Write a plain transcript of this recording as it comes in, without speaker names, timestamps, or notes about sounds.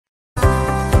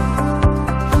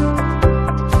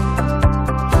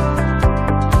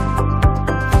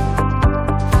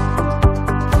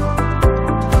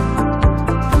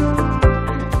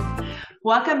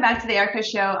Welcome back to the Erica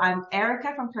Show. I'm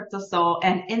Erica from Crypto Soul,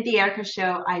 and in the Erica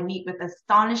Show, I meet with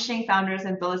astonishing founders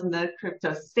and builders in the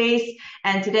crypto space.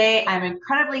 And today, I'm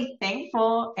incredibly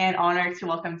thankful and honored to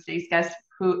welcome today's guest,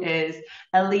 who is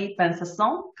Eli Ben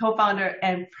Sasson, co-founder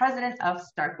and president of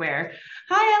StarkWare.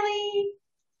 Hi,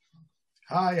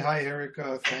 Eli. Hi,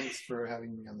 Erica. Thanks for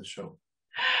having me on the show.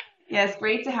 Yes,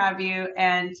 great to have you.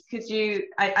 And could you,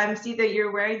 I see that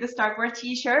you're wearing the StarkWare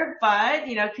t-shirt, but,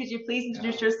 could you please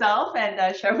introduce yourself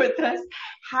and share with us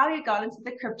how you got into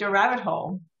the crypto rabbit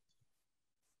hole?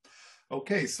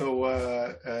 Okay,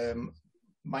 so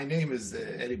my name is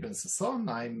Eli Ben Sasson.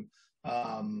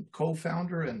 I'm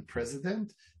co-founder and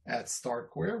president at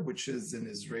StarkWare, which is an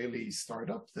Israeli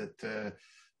startup that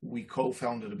we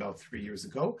co-founded about 3 years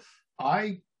ago.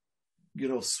 I,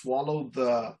 swallowed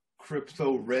the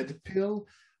crypto red pill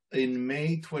in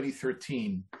May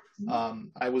 2013.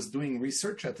 I was doing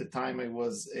research at the time. I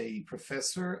was a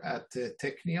professor at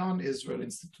Technion, Israel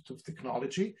Institute of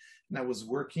Technology, and I was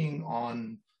working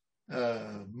on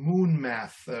moon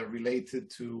math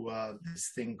related to this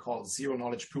thing called zero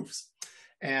knowledge proofs.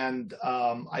 And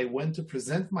I went to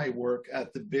present my work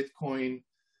at the Bitcoin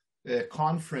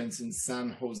conference in San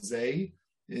Jose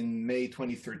in May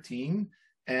 2013.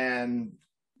 And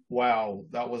wow,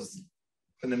 that was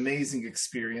an amazing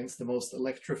experience, the most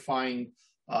electrifying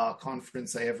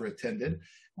conference I ever attended.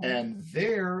 And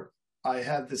there I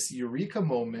had this eureka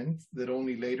moment that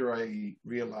only later I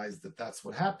realized that that's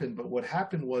what happened. But what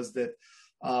happened was that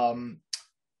I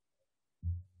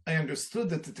understood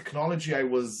that the technology I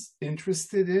was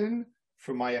interested in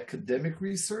for my academic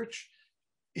research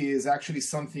is actually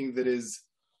something that is,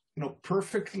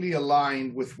 perfectly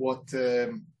aligned with what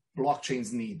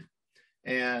blockchains need.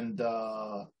 And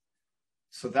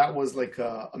so that was like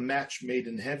a match made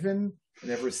in heaven.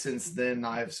 And ever since then,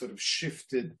 I've sort of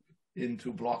shifted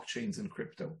into blockchains and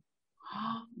crypto.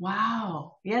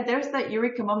 Wow. Yeah, there's that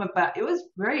eureka moment, but it was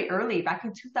very early, back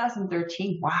in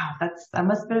 2013. Wow, that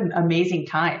must have been an amazing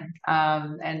time.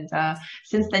 And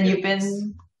since then, you've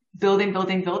been building,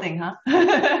 huh?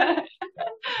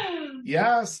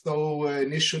 Yeah, so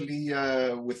initially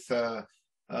with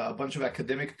a bunch of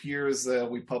academic peers,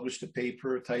 we published a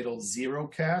paper titled Zero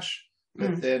Cash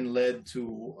that then led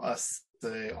to us,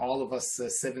 all of us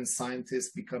 7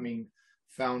 scientists becoming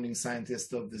founding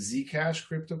scientists of the Zcash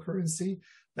cryptocurrency.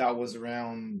 That was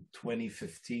around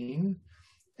 2015.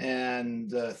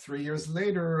 And 3 years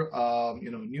later,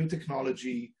 new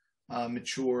technology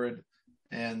matured.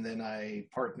 And then I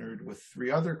partnered with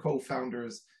 3 other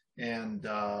co-founders, and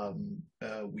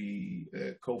we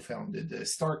co-founded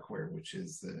StarkWare, which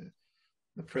is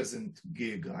the present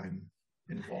gig I'm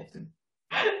involved in.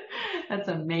 That's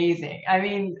amazing. I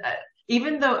mean,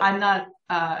 even though I'm not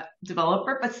a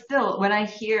developer, but still, when I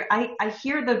hear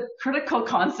the critical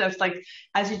concepts, like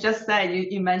as you just said,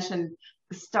 you mentioned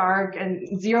Stark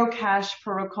and Zero Cash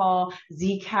protocol,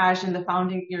 Zcash, and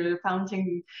you're the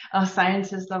founding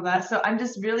scientist of that. So I'm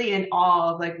just really in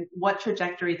awe of like what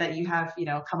trajectory that you have,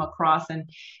 come across and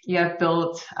you have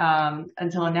built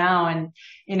until now. And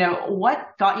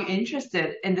what got you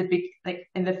interested in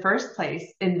the first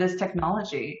place in this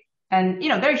technology? And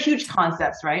they're huge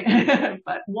concepts, right?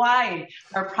 But why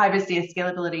are privacy and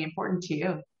scalability important to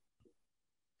you?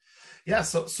 Yeah,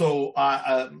 so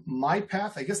my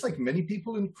path, I guess like many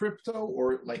people in crypto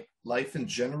or like life in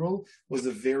general, was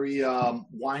a very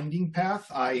winding path.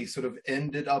 I sort of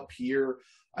ended up here.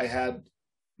 I had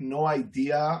no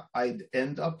idea I'd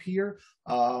end up here.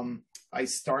 I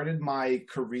started my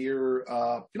career,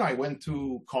 I went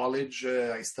to college.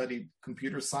 I studied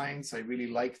computer science. I really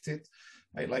liked it.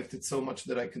 I liked it so much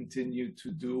that I continued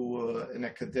to do an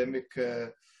academic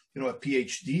a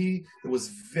PhD. It was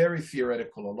very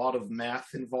theoretical, a lot of math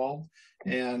involved.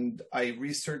 And I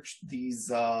researched these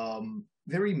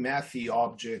very mathy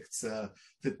objects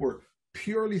that were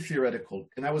purely theoretical.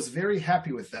 And I was very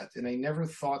happy with that. And I never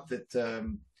thought that,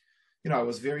 I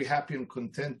was very happy and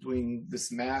content doing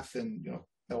this math, and,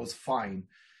 that was fine.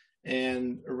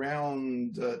 And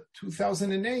around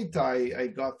 2008, I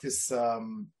got this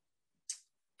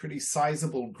pretty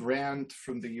sizable grant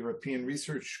from the European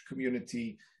research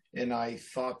community. And I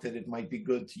thought that it might be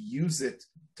good to use it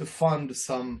to fund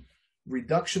some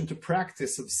reduction to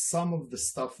practice of some of the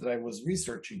stuff that I was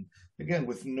researching. Again,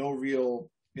 with no real,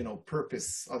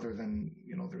 purpose other than,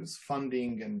 there's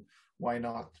funding, and why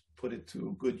not put it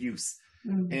to good use?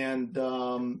 And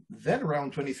then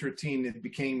around 2013, it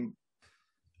became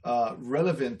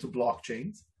relevant to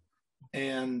blockchains.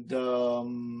 And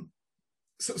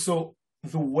so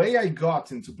the way I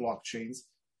got into blockchains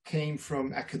came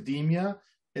from academia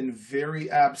and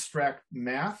very abstract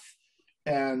math.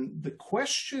 And the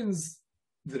questions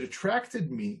that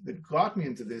attracted me, that got me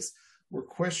into this, were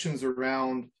questions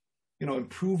around,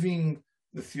 improving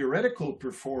the theoretical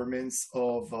performance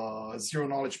of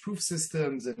zero-knowledge proof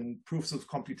systems and proofs of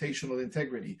computational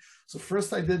integrity. So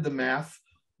first I did the math,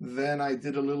 then I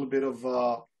did a little bit of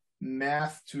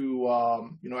math to,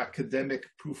 academic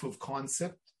proof of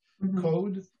concept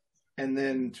code, and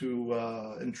then to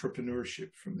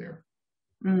entrepreneurship from there.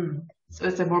 So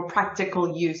it's a more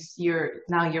practical use. You're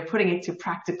putting it to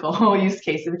practical use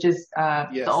cases, which is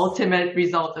the ultimate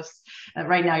result of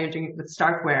right now you're doing it with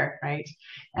StarkWare, right?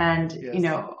 And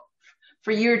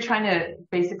for you're trying to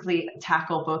basically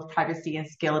tackle both privacy and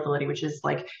scalability, which is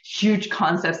like huge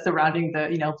concepts surrounding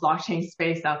the blockchain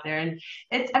space out there. And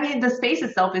the space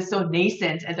itself is so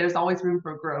nascent, and there's always room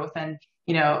for growth. And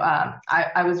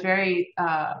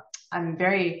I'm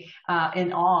very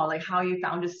in awe, like how you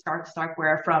founded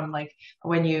StarkWare from like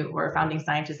when you were founding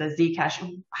scientist at Zcash.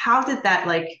 How did that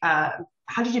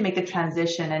how did you make the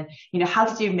transition, and how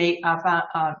did you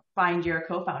find your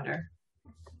co-founder?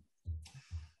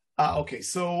 Okay,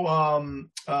 so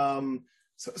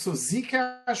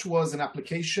Zcash was an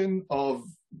application of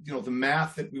the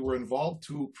math that we were involved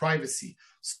to privacy.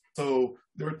 So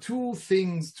there are two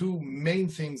main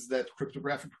things that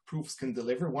cryptographic proofs can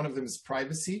deliver. One of them is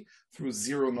privacy through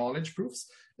zero knowledge proofs,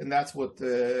 and that's what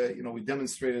we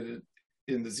demonstrated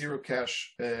in the Zero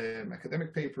Cash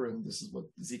academic paper, and this is what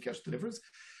Zcash delivers.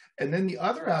 And then the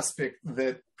other aspect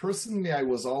that personally I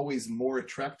was always more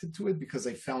attracted to it because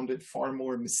I found it far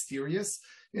more mysterious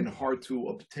and hard to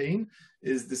obtain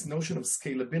is this notion of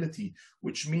scalability,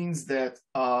 which means that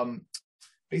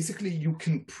basically you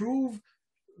can prove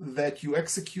that you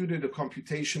executed a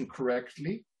computation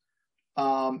correctly,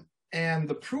 and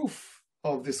the proof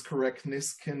of this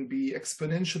correctness can be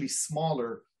exponentially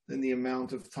smaller than the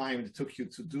amount of time it took you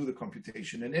to do the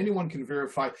computation. And anyone can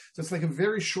verify. So it's like a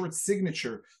very short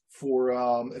signature for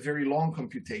a very long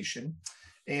computation.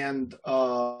 And,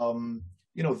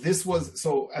 this was,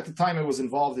 so at the time I was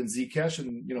involved in Zcash,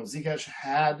 and, Zcash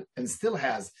had and still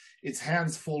has its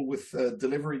hands full with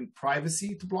delivering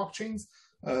privacy to blockchains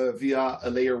via a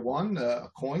layer one, a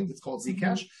coin that's called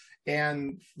Zcash.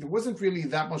 And there wasn't really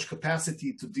that much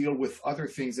capacity to deal with other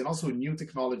things, and also new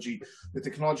technology. The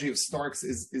technology of Starks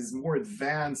is more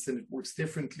advanced and it works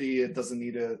differently. It doesn't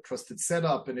need a trusted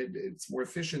setup, and it's more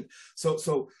efficient.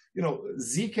 So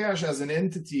Zcash as an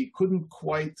entity couldn't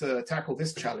quite tackle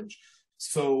this challenge.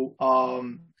 So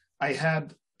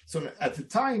at the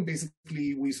time,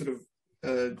 basically, we sort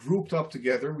of grouped up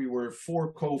together. We were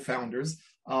 4 co-founders.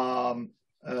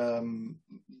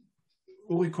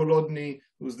 Uri Kolodny,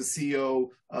 who's the CEO,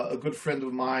 a good friend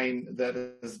of mine that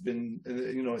has been,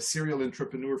 a serial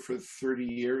entrepreneur for 30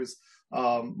 years.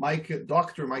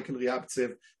 Dr. Michael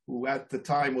Ryabtsev, who at the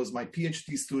time was my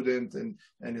PhD student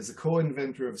and is a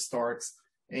co-inventor of Starks,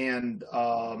 and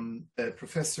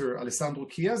Professor Alessandro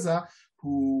Chiesa,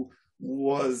 who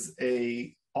was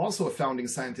also a founding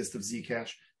scientist of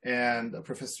Zcash and a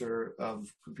professor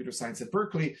of computer science at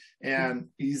Berkeley. And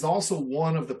he's also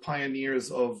one of the pioneers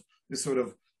of this sort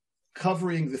of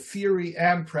covering the theory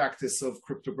and practice of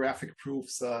cryptographic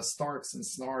proofs, Starks and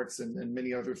snarks and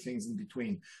many other things in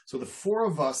between. So the 4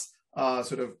 of us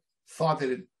sort of thought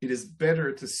that it is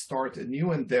better to start a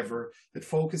new endeavor that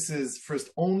focuses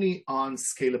first only on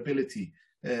scalability,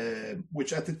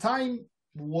 which at the time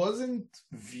wasn't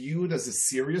viewed as a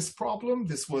serious problem.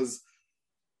 This was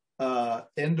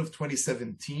end of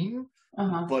 2017,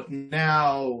 but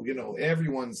now,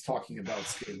 everyone's talking about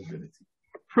scalability.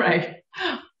 Right.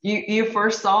 You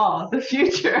foresaw the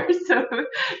future. So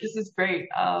this is great.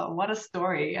 What a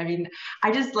story. I mean,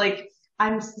 I just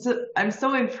I'm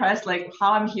so impressed, like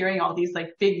how I'm hearing all these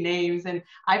like big names, and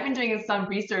I've been doing some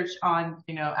research on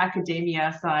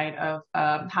academia side of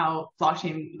how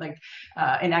blockchain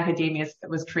in academia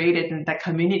was created in that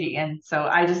community, and so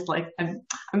I just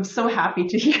I'm so happy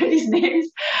to hear these names.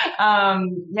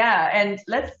 And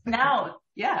let's now.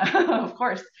 Yeah, of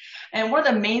course. And one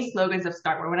of the main slogans of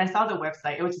StarkWare, when I saw the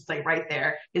website, it was just like right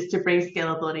there, is to bring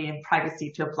scalability and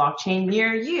privacy to a blockchain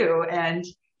near you. And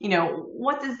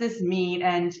what does this mean?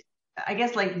 And I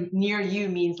guess near you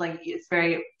means it's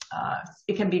very,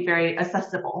 it can be very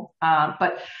accessible.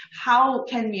 But how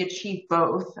can we achieve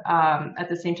both at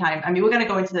the same time? I mean, we're going to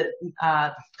go into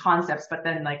the concepts, but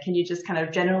then can you just kind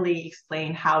of generally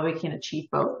explain how we can achieve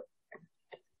both?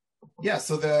 Yeah,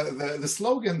 so the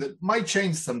slogan that might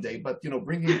change someday, but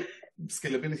bringing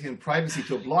scalability and privacy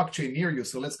to a blockchain near you.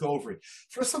 So let's go over it.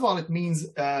 First of all, it means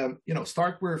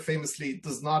StarkWare famously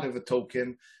does not have a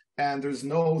token, and there's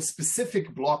no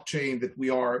specific blockchain that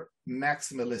we are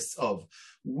maximalists of.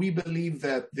 We believe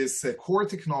that this core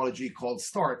technology called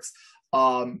Starks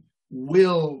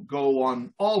will go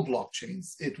on all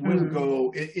blockchains. It will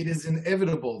go, it is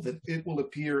inevitable that it will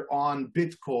appear on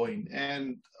Bitcoin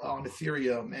and on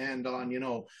Ethereum and on,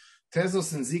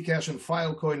 Tezos and Zcash and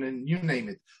Filecoin and you name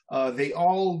it. They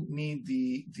all need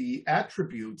the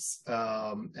attributes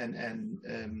and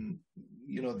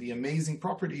the amazing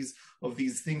properties of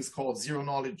these things called zero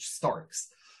knowledge Starks.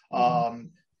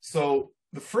 So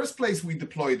the first place we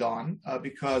deployed on,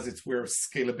 because it's where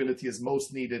scalability is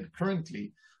most needed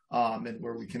currently, and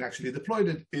where we can actually deploy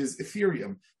it, is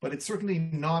Ethereum. But it's certainly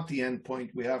not the endpoint.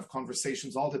 We have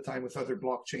conversations all the time with other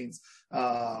blockchains.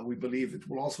 We believe it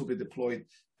will also be deployed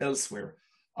elsewhere.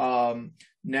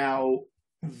 Now,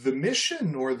 the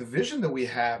mission or the vision that we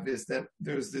have is that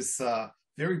there's this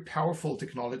very powerful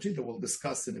technology that we'll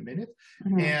discuss in a minute.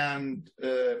 And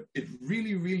it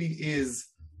really, really is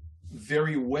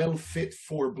very well fit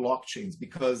for blockchains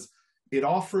because it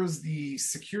offers the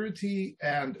security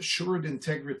and assured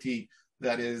integrity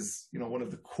that is, one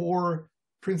of the core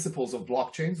principles of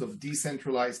blockchains, of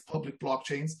decentralized public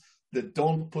blockchains that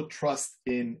don't put trust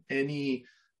in any,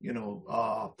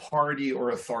 party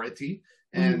or authority.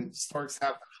 And Starks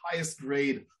have the highest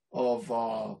grade of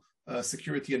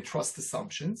security and trust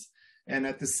assumptions. And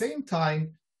at the same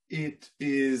time, it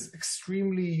is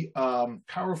extremely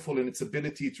powerful in its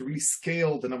ability to really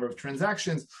scale the number of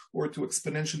transactions or to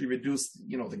exponentially reduce,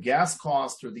 the gas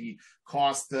cost or the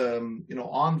cost,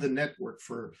 on the network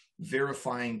for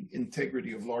verifying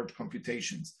integrity of large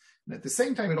computations. And at the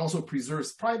same time, it also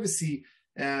preserves privacy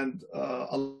and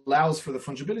allows for the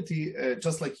fungibility,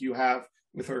 just like you have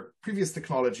with our previous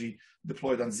technology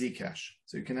deployed on Zcash.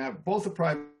 So you can have both the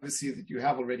privacy that you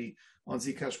have already on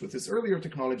Zcash with this earlier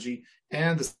technology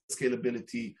and the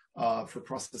scalability for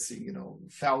processing,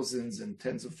 thousands and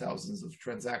tens of thousands of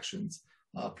transactions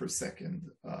per second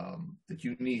that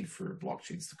you need for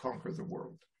blockchains to conquer the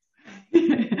world.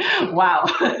 Wow,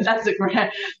 that's a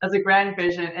grand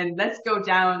vision. And let's go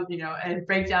down, and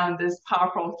break down this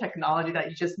powerful technology that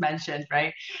you just mentioned,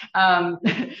 right?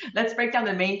 Let's break down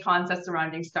the main concepts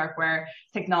surrounding StarkWare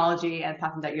technology and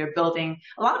platform that you're building.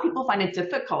 A lot of people find it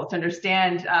difficult to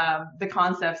understand the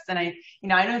concepts, and I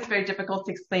know it's very difficult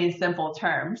to explain in simple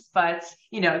terms. But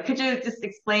could you just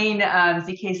explain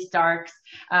ZK Starks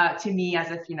to me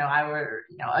as if I were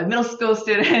a middle school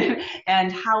student,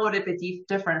 and how would it be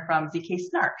different from ZK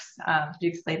Snarks? Could you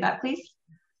explain that, please?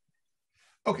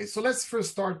 Okay, so let's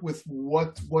first start with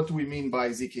what do we mean by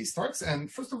ZK Starks.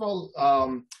 And first of all,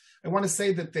 I want to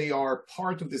say that they are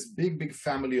part of this big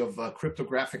family of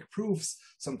cryptographic proofs,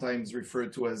 sometimes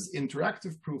referred to as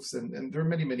interactive proofs, and there are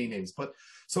many names. But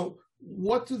so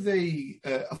what do they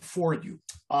afford you?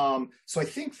 So I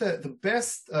think that the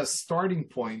best starting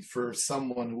point for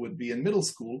someone who would be in middle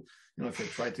school, if I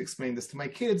try to explain this to my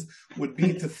kids, would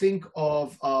be to think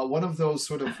of one of those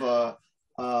sort of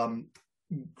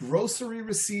grocery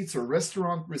receipts or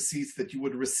restaurant receipts that you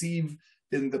would receive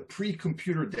in the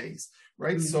pre-computer days,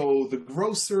 right? So the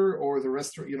grocer or the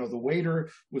restaurant, the waiter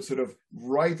would sort of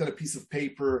write on a piece of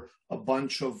paper a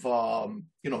bunch of,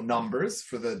 numbers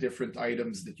for the different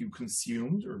items that you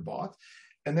consumed or bought.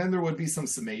 And then there would be some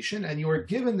summation, and you are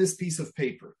given this piece of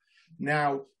paper.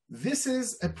 Now, this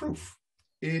is a proof.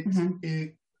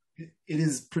 It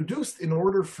is produced in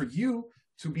order for you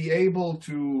to be able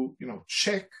to,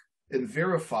 check and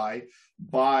verify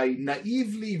by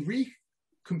naively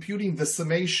recomputing the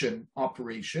summation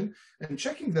operation and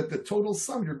checking that the total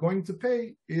sum you're going to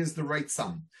pay is the right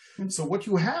sum. So what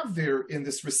you have there in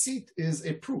this receipt is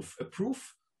a proof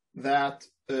that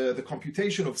the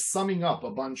computation of summing up a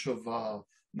bunch of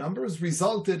numbers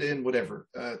resulted in whatever,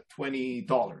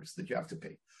 $20 that you have to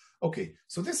pay. Okay,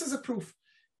 so this is a proof.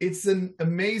 It's an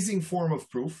amazing form of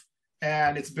proof,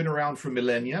 and it's been around for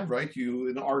millennia, right?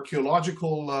 In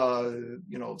archaeological,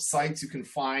 sites, you can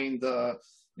find,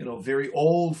 very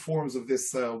old forms of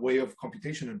this way of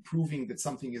computation and proving that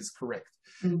something is correct.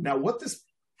 Now, what this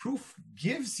proof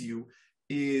gives you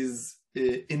is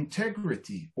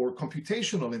integrity or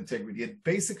computational integrity. It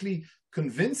basically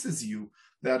convinces you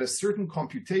that a certain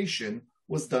computation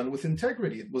was done with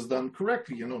integrity. It was done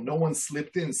correctly. No one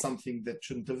slipped in something that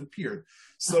shouldn't have appeared.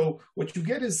 So what you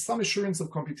get is some assurance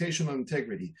of computational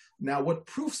integrity. Now, what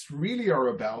proofs really are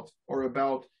about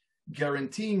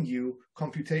guaranteeing you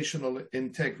computational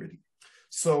integrity.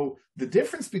 So the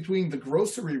difference between the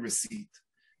grocery receipt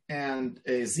and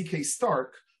a ZK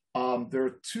Stark,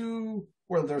 there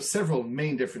are several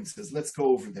main differences. Let's go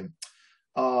over them.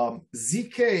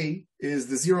 ZK is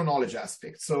the zero knowledge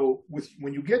aspect. So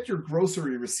when you get your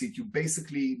grocery receipt, you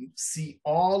basically see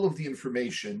all of the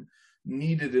information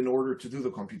needed in order to do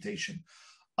the computation.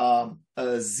 A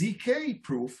ZK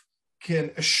proof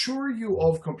can assure you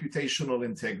of computational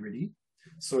integrity.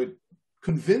 So it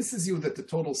convinces you that the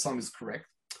total sum is correct.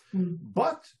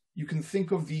 But you can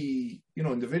think of the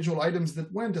individual items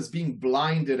that went as being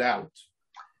blinded out.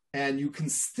 And you can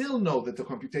still know that the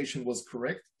computation was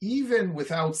correct, even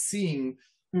without seeing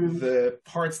the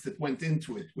parts that went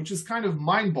into it, which is kind of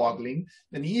mind-boggling.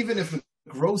 And even if the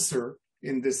grocer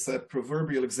in this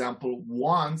proverbial example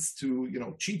wants to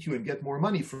cheat you and get more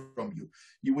money from you,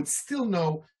 you would still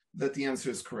know that the answer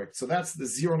is correct. So that's the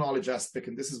zero knowledge aspect,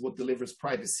 and this is what delivers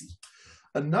privacy.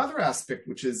 Another aspect,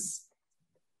 which is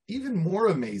even more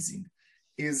amazing,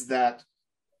 is that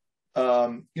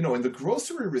in the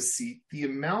grocery receipt, the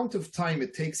amount of time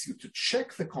it takes you to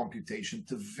check the computation,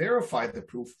 to verify the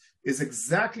proof, is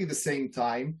exactly the same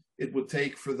time it would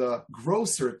take for the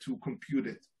grocer to compute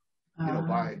it,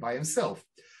 by himself.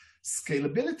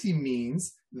 Scalability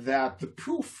means that the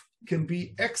proof can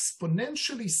be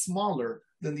exponentially smaller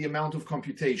than the amount of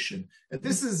computation. And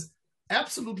this is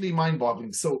absolutely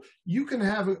mind-boggling. So you can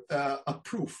have a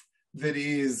proof that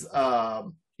is,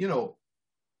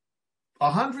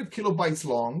 100 kilobytes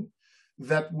long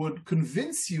that would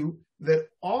convince you that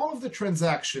all of the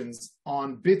transactions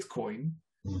on Bitcoin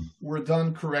were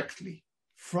done correctly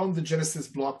from the Genesis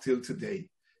block till today.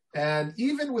 And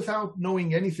even without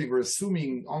knowing anything or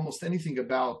assuming almost anything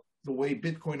about the way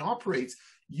Bitcoin operates,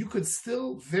 you could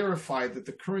still verify that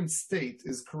the current state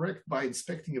is correct by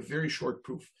inspecting a very short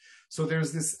proof. So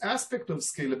there's this aspect of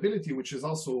scalability, which is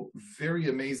also very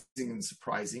amazing and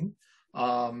surprising.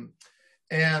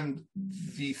 And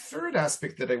the third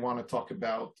aspect that I want to talk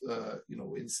about,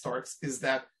 in Starks, is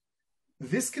that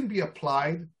this can be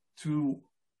applied to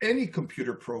any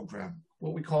computer program,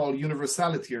 what we call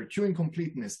universality or queuing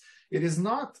completeness. It is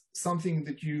not something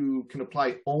that you can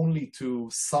apply only to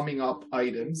summing up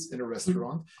items in a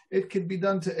restaurant. It can be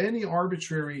done to any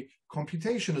arbitrary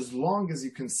computation as long as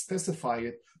you can specify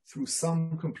it through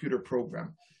some computer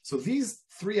program. So these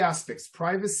three aspects,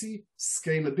 privacy,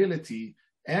 scalability,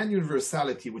 and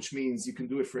universality, which means you can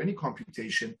do it for any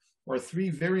computation, are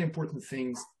three very important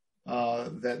things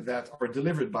that are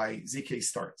delivered by ZK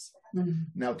Starks.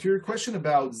 Now, to your question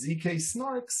about ZK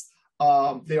Snarks,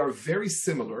 they are very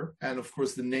similar. And of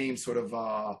course, the name sort of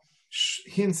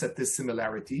hints at this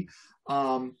similarity.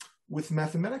 With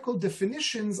mathematical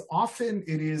definitions, often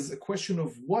it is a question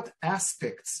of what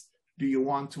aspects do you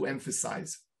want to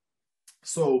emphasize.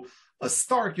 So a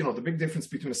Stark, the big difference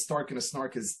between a Stark and a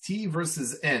Snark is T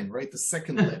versus N, right? The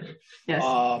second letter. Yes.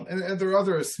 And there are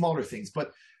other smaller things,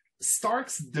 but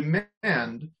Starks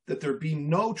demand that there be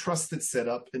no trusted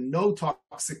setup and no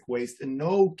toxic waste and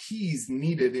no keys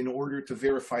needed in order to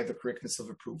verify the correctness of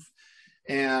a proof.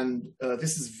 And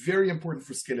this is very important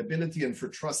for scalability and for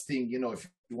trusting, if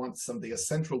you want someday a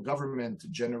central government to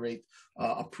generate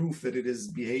a proof that it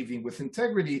is behaving with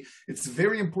integrity, it's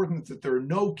very important that there are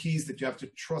no keys that you have to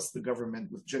trust the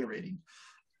government with generating.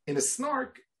 In a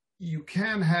Snark, you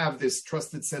can have this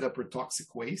trusted setup or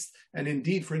toxic waste. And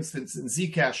indeed, for instance, in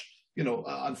Zcash,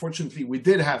 unfortunately, we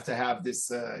did have to have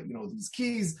this, these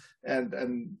keys,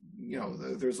 and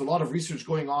there's a lot of research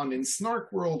going on in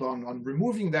Snark world on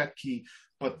removing that key.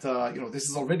 But this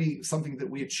is already something that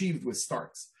we achieved with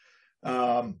Starks.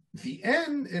 The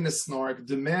N in a Snark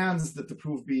demands that the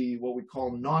proof be what we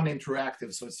call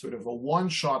non-interactive, so it's sort of a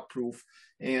one-shot proof,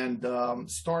 and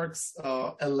Starks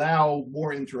allow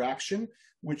more interaction,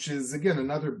 which is, again,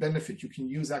 another benefit. You can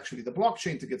use actually the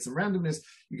blockchain to get some randomness.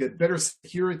 You get better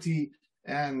security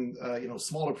and,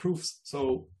 smaller proofs.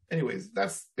 So anyways,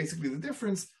 that's basically the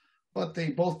difference, but they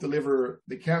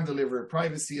can deliver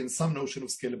privacy and some notion of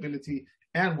scalability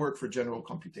and work for general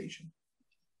computation.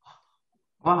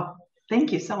 Wow.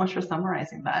 Thank you so much for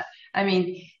summarizing that. I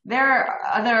mean, there are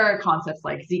other concepts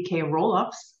like ZK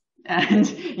rollups and,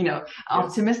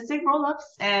 optimistic rollups.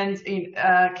 And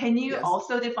can you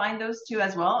also define those two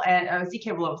as well? And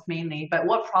ZK rollups mainly, but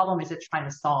what problem is it trying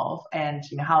to solve? And,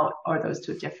 how are those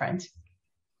two different?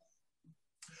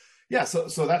 Yeah,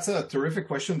 so that's a terrific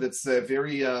question that's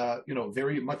very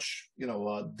much,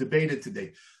 debated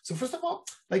today. So first of all,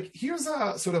 here's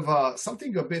a sort of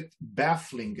something a bit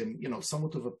baffling and,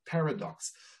 somewhat of a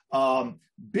paradox.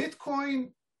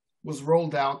 Bitcoin was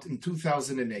rolled out in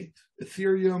 2008.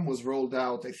 Ethereum was rolled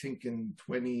out, I think, in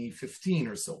 2015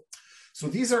 or so. So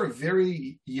these are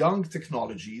very young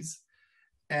technologies,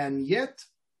 and yet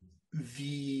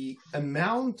the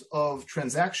amount of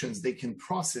transactions they can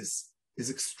process is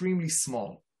extremely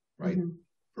small, right?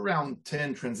 around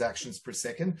 10 transactions per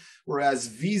second, whereas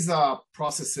Visa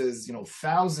processes,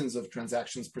 thousands of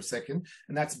transactions per second,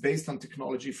 and that's based on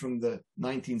technology from the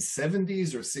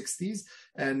 1970s or 60s.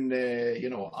 And,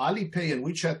 Alipay and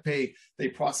WeChat Pay, they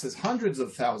process hundreds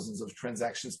of thousands of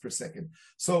transactions per second.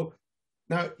 So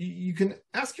now you can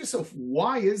ask yourself,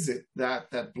 why is it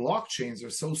that blockchains are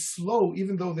so slow,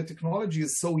 even though the technology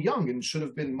is so young and should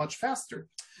have been much faster?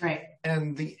 Right.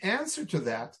 And the answer to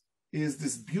that is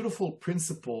this beautiful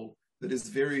principle that is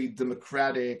very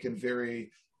democratic and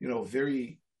very,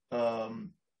 very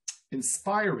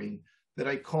inspiring, that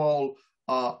I call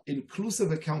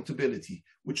inclusive accountability,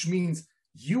 which means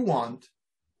you want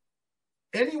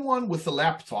anyone with a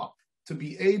laptop to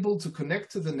be able to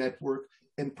connect to the network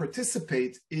and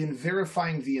participate in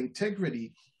verifying the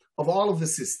integrity of all of the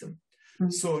system. Mm-hmm.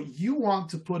 So you want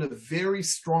to put a very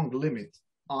strong limit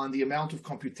on the amount of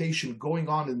computation going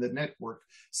on in the network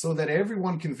so that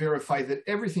everyone can verify that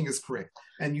everything is correct.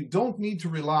 And you don't need to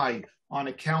rely on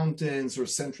accountants or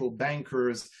central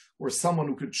bankers or someone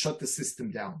who could shut the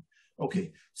system down.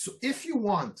 Okay, so if you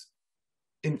want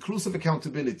inclusive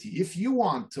accountability, if you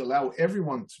want to allow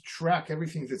everyone to track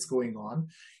everything that's going on,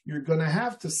 you're going to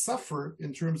have to suffer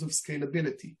in terms of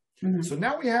scalability. Mm-hmm. So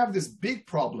now we have this big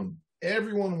problem.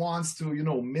 Everyone wants to,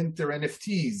 mint their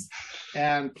NFTs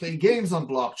and play games on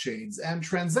blockchains and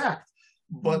transact,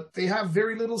 but they have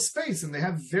very little space, and they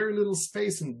have very little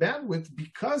space and bandwidth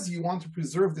because you want to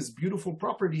preserve this beautiful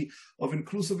property of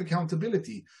inclusive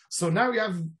accountability. So now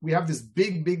we have this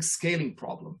big scaling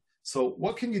problem. So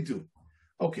what can you do?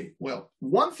 Okay, well,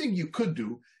 one thing you could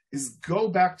do is go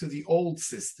back to the old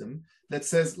system that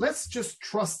says, let's just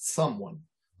trust someone.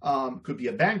 Could be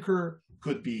a banker,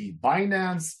 could be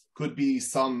Binance, could be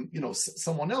someone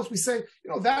else. We say,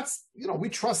 we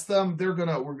trust them. We're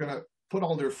gonna put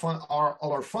all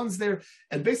our funds there,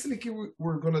 and basically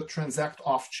we're gonna transact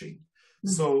off chain. Mm-hmm.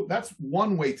 So that's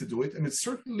one way to do it, and it's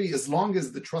certainly, as long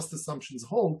as the trust assumptions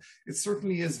hold, it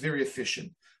certainly is very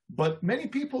efficient. But many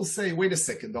people say, wait a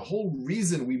second, the whole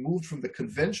reason we moved from the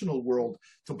conventional world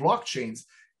to blockchains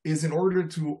is in order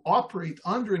to operate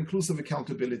under inclusive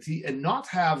accountability and not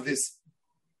have this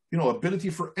ability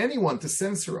for anyone to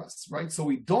censor us, right? So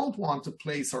we don't want to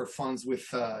place our funds with,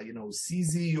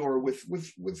 CZ or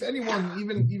with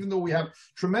anyone, even though we have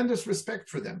tremendous respect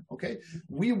for them, okay?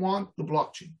 We want the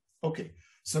blockchain. Okay,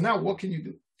 so now what can you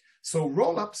do? So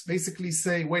rollups basically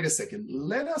say, wait a second,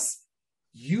 let us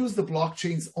use the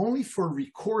blockchains only for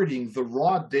recording the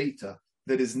raw data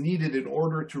that is needed in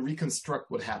order to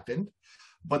reconstruct what happened,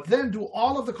 but then do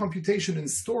all of the computation and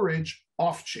storage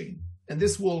off-chain. And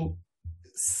this will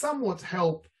somewhat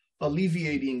help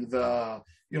alleviating the,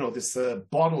 this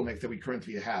bottleneck that we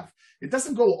currently have. It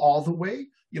doesn't go all the way.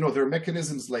 There are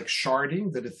mechanisms like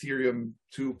sharding that Ethereum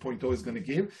 2.0 is going to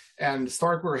give. And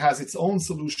StarkWare has its own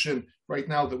solution right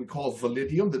now that we call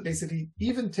Validium, that basically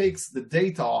even takes the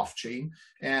data off chain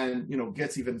and,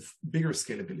 gets even bigger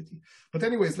scalability. But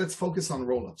anyways, let's focus on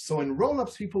rollups. So in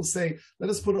rollups, people say, let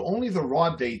us put only the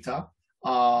raw data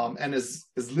and as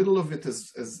little of it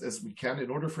as we can in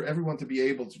order for everyone to be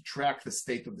able to track the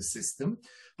state of the system,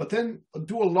 but then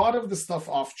do a lot of the stuff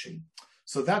off chain.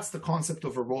 So that's the concept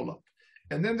of a rollup.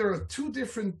 And then there are two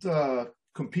different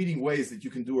competing ways that you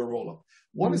can do a rollup.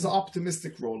 One is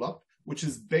optimistic rollup, which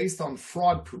is based on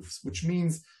fraud proofs, which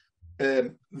means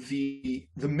the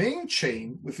main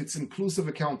chain with its inclusive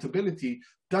accountability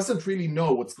doesn't really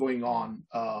know what's going on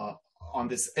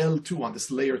this L2, on this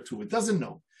layer 2. It doesn't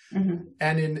know. Mm-hmm.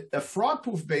 And in a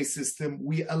fraud-proof-based system,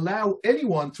 we allow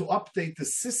anyone to update the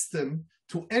system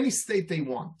to any state they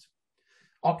want.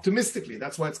 Optimistically,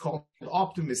 that's why it's called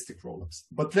optimistic rollups.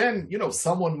 But then,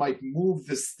 someone might move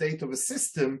the state of a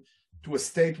system to a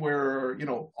state where,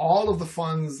 all of the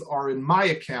funds are in my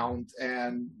account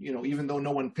and, even though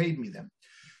no one paid me them.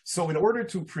 So in order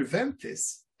to prevent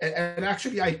this, and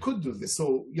actually I could do this.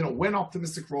 So, when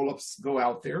optimistic rollups go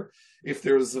out there, if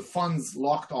there's funds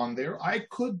locked on there, I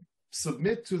could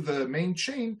submit to the main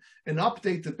chain an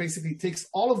update that basically takes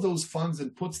all of those funds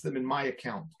and puts them in my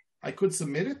account. I could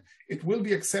submit it. It will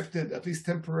be accepted, at least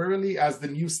temporarily, as the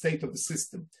new state of the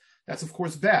system. That's, of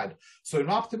course, bad. So in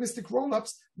optimistic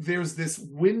rollups, there's this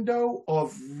window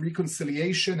of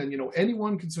reconciliation, and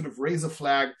anyone can sort of raise a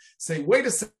flag, say, wait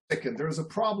a second, there's a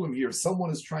problem here.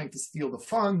 Someone is trying to steal the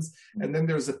funds, and then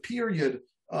there's a period,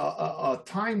 a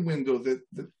time window that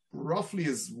roughly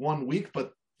is 1 week,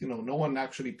 but no one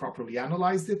actually properly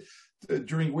analyzed it,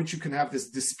 during which you can have this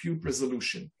dispute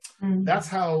resolution. Mm-hmm. That's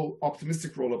how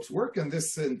optimistic rollups work, and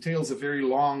this entails a very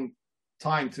long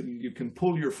time till you can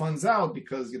pull your funds out,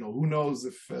 because who knows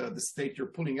if the state you're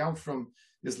pulling out from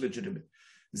is legitimate.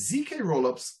 ZK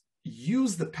rollups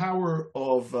use the power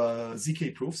of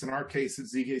ZK proofs, in our case,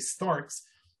 it's ZK Starks,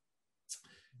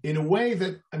 in a way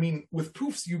that, I mean, with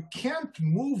proofs, you can't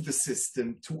move the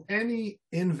system to any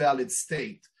invalid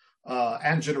state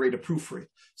and generate a proof for it.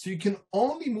 So you can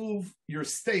only move your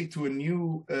state to a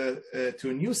new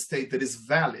state that is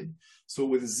valid. So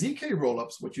with ZK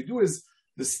rollups, what you do is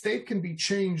the state can be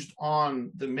changed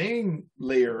on the main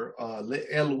layer,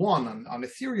 L1 on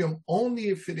Ethereum, only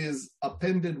if it is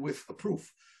appended with a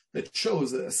proof that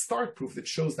shows, a Stark proof that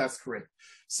shows that's correct.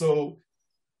 So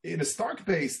in a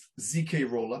Stark-based ZK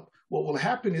rollup, what will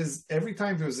happen is every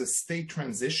time there's a state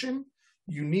transition,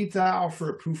 you need to offer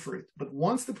a proof for it. But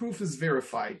once the proof is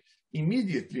verified,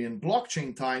 immediately in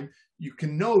blockchain time, you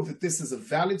can know that this is a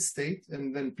valid state,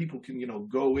 and then people can, you know,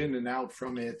 go in and out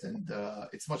from it, and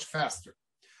it's much faster.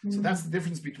 Mm-hmm. So that's the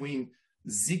difference between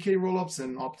ZK rollups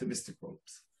and optimistic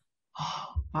rollups. Oh,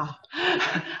 wow.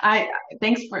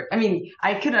 Thanks for, I mean,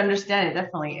 I could understand it,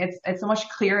 definitely. It's so much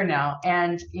clearer now.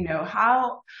 And, you know,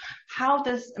 how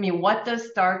does, I mean, what does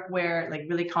StarkWare like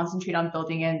really concentrate on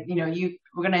building? And, you know,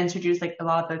 we're going to introduce like a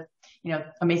lot of the, you know,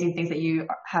 amazing things that you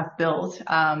have built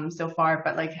so far,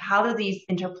 but like, how do these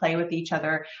interplay with each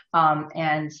other?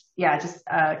 And yeah, just,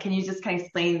 can you just kind of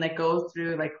explain, like go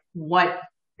through like what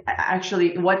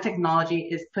technology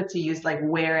is put to use, like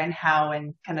where and how,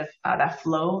 and kind of that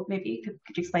flow, maybe could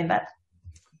you explain that?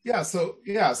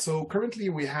 So currently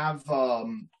we have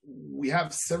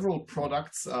several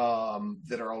products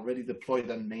that are already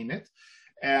deployed on mainnet,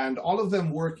 and all of them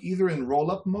work either in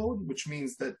rollup mode, which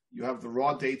means that you have the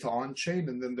raw data on chain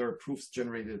and then there are proofs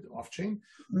generated off chain,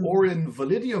 mm-hmm. or in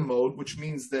Validium mode, which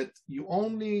means that you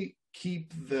only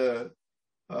keep the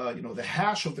the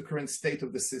hash of the current state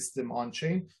of the system on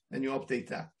chain, and you update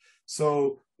that.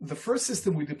 So the first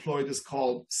system we deployed is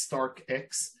called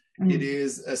StarkEx. Mm-hmm. It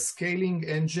is a scaling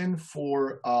engine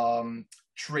for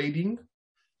trading.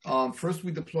 First,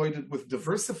 we deployed it with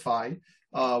Diversify,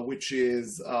 which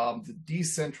is the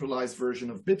decentralized version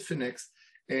of Bitfinex.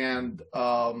 And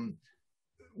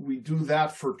we do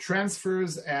that for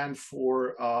transfers and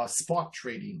for spot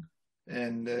trading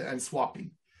and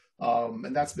swapping.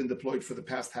 And that's been deployed for the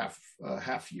past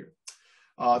half year.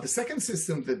 The second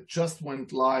system that just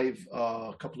went live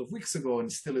a couple of weeks ago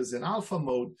and still is in alpha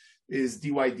mode is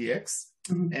DYDX.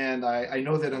 Mm-hmm. And I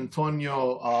know that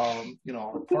Antonio,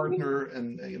 our partner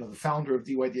and the founder of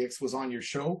DYDX, was on your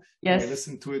show. Yes. I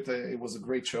listened to it. It was a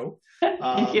great show.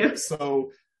 Thank you.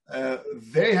 So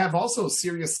they have also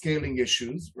serious scaling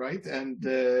issues, right? And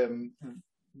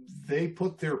they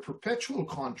put their perpetual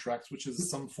contracts, which is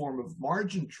some form of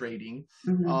margin trading,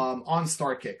 mm-hmm. On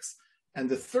StarkEx. And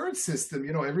the third system,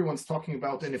 everyone's talking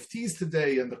about NFTs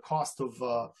today and the cost of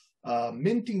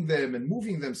minting them and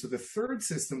moving them. So the third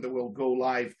system that will go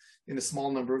live in a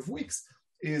small number of weeks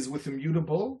is with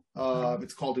Immutable.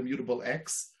 It's called Immutable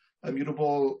X.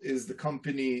 Immutable is the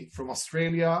company from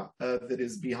Australia that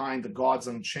is behind the Gods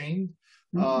Unchained,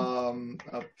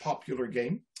 mm-hmm. A popular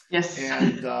game. Yes.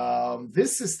 And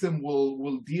this system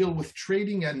will deal with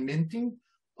trading and minting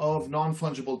of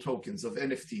non-fungible tokens, of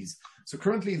NFTs. So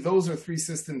currently, those are three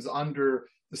systems under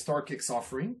the StarkEx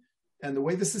offering. And the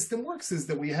way the system works is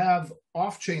that we have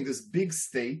off-chain this big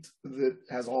state that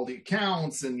has all the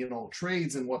accounts and,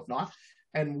 trades and whatnot.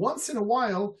 And once in a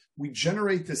while, we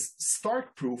generate this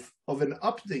Stark proof of an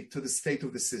update to the state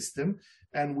of the system.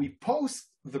 And we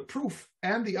post the proof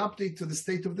and the update to the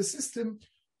state of the system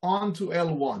onto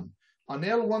L1. On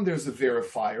L1, there's a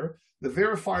verifier. The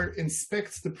verifier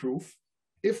inspects the proof.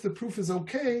 If the proof is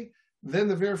okay, then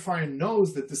the verifier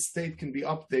knows that the state can be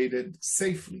updated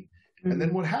safely. Mm-hmm. And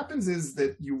then what happens is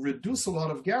that you reduce a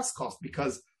lot of gas cost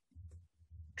because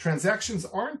transactions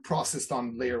aren't processed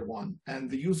on layer one, and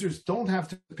the users don't have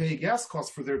to pay gas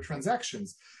costs for their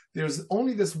transactions. There's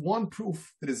only this one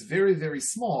proof that is very, very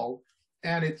small,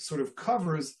 and it sort of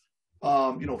covers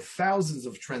thousands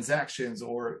of transactions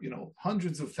or,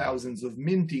 hundreds of thousands of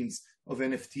mintings of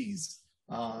NFTs.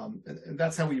 And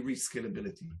that's how we reach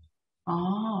scalability.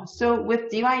 Oh, so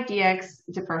with DYDX,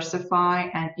 Diversify,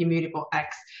 and Immutable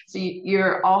X, so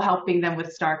you're all helping them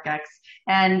with StarkEx.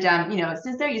 And,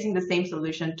 since they're using the same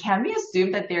solution, can we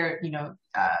assume that they're,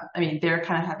 they're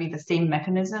kind of having the same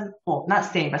mechanism? Well, not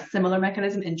same, but similar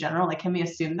mechanism in general. Like, can we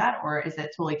assume that, or is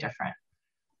it totally different?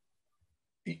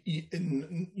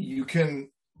 You can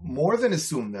more than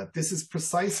assume that. This is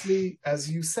precisely as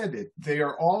you said it. They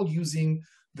are all using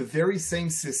the very same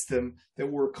system that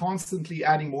we're constantly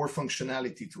adding more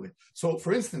functionality to it. So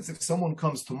for instance, if someone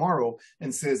comes tomorrow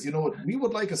and says, we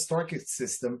would like a StarkEx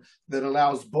system that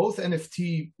allows both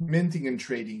NFT minting and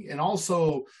trading and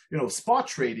also, spot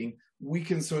trading, we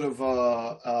can sort of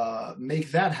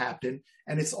make that happen.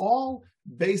 And it's all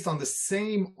based on the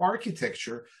same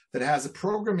architecture that has a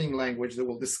programming language that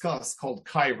we'll discuss called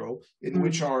Cairo, in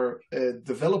which our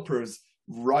developers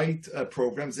write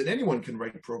programs, and anyone can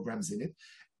write programs in it.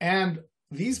 And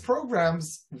these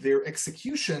programs, their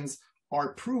executions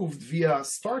are proved via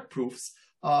Stark proofs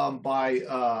by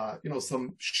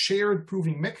some shared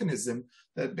proving mechanism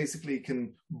that basically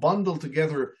can bundle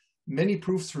together many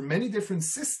proofs for many different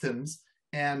systems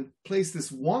and place this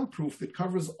one proof that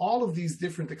covers all of these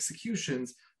different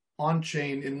executions on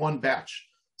chain in one batch.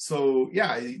 So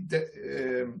yeah,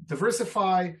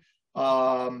 diversify,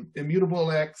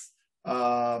 immutable X,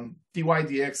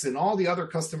 DYDX, and all the other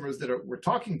customers that we're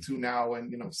talking to now,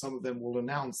 and some of them will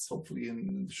announce hopefully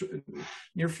in the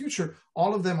near future,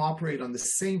 all of them operate on the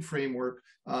same framework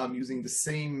using the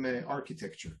same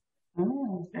architecture.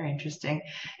 Oh, very interesting.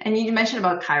 And you mentioned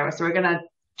about Cairo, so we're going to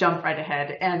jump right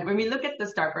ahead. And when we look at the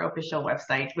Starkware official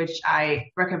website, which I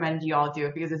recommend you all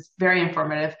do because it's very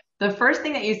informative, the first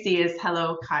thing that you see is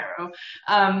 "Hello, Cairo."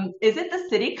 Is it the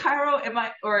city Cairo?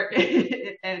 Or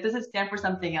does it stand for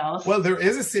something else? Well, there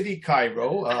is a city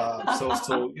Cairo.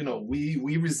 So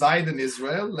we reside in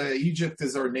Israel. Egypt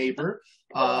is our neighbor,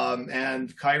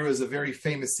 and Cairo is a very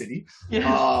famous city.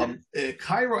 Yes.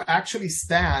 Cairo actually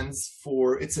stands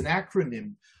for. It's an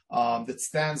acronym that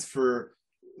stands for.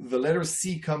 The letter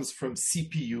C comes from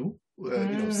CPU.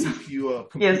 CPU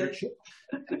computer yes. chip.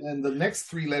 And the next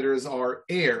three letters are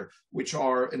AIR, which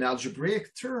are an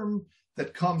algebraic term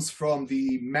that comes from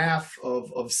the math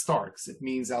of Starks. It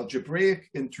means algebraic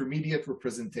intermediate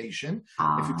representation.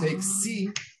 If you take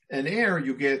C and AIR,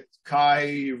 you get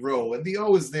Cairo. And the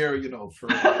O is there, for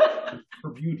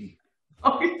beauty.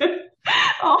 Okay.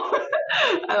 Oh,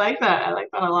 I like that. I like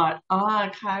that a lot.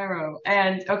 Cairo.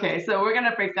 And okay, so we're going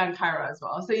to break down Cairo as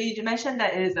well. So you mentioned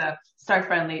that it is a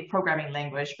Start-friendly programming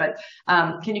language, but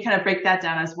can you kind of break that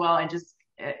down as well in just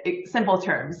simple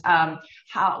terms,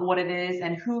 what it is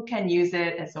and who can use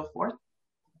it and so forth?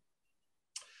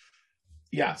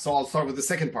 Yeah, so I'll start with the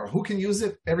second part. Who can use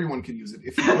it? Everyone can use it.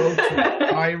 If you go to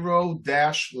cairo-lang.org,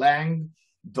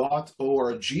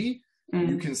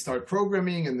 you can start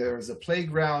programming, and there's a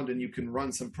playground, and you can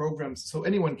run some programs, so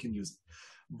anyone can use it.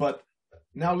 But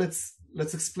now let's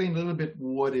explain a little bit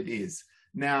what it is.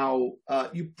 Now,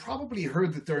 you probably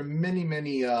heard that there are many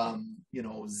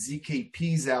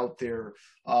ZKPs out there.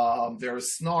 There are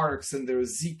snarks, and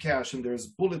there's Zcash, and there's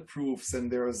bulletproofs,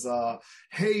 and there's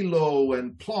Halo,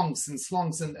 and plonks, and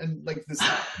slonks, and like this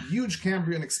huge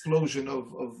Cambrian explosion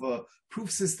of proof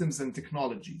systems and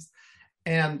technologies.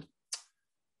 And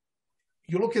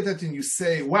you look at it and you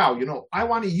say, wow, I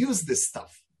want to use this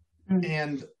stuff.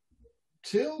 And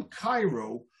till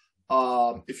Cairo,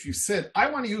 if you said, I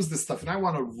want to use this stuff and I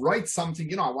want to write something,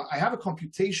 I have a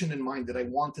computation in mind that I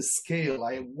want to scale.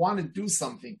 I want to do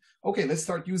something. Okay, let's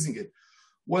start using it.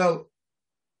 Well,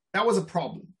 that was a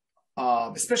problem,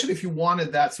 especially if you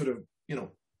wanted that sort of,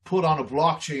 put on a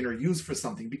blockchain or use for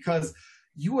something, because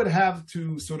you would have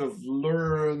to sort of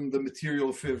learn the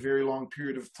material for a very long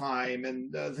period of time.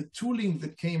 And the tooling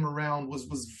that came around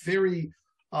was very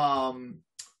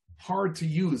hard to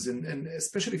use, and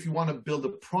especially if you want to build a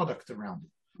product around it.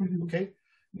 Okay.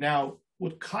 Now,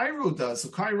 what Cairo does, so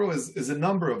Cairo is a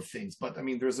number of things, but I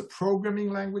mean, there's a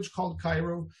programming language called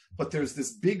Cairo, but there's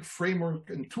this big framework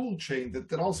and tool chain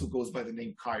that also goes by the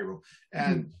name Cairo.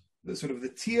 And the sort of the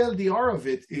TLDR of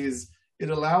it is it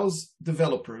allows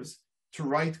developers to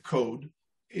write code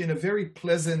in a very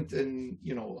pleasant and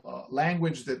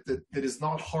language that is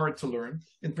not hard to learn.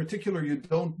 In particular, you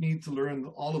don't need to learn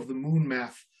all of the moon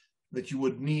math that you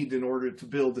would need in order to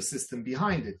build the system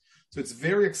behind it. So it's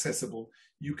very accessible.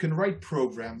 You can write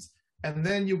programs, and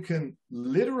then you can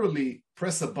literally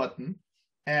press a button,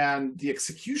 and the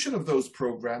execution of those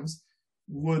programs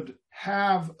would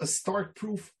have a Stark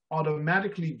proof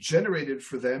automatically generated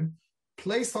for them,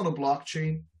 placed on a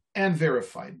blockchain, and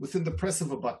verified within the press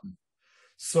of a button.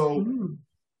 So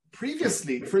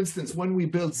previously, for instance, when we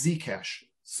built Zcash,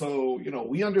 so,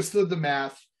 we understood the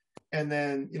math, and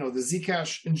then, the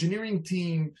Zcash engineering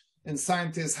team and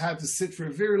scientists had to sit for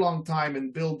a very long time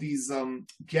and build these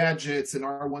gadgets and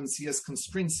R1CS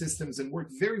constraint systems and work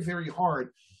very, very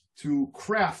hard to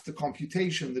craft the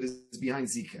computation that is behind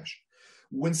Zcash.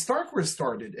 When StarkWare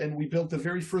started and we built the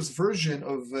very first version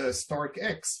of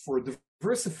StarkEx for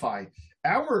Diversify,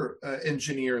 our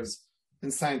engineers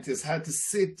and scientists had to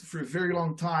sit for a very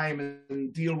long time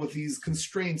and deal with these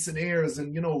constraints and errors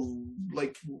and,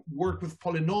 work with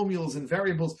polynomials and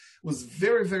variables. It was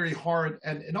very, very hard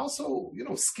and also,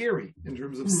 scary in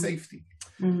terms of safety.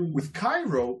 With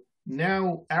Cairo,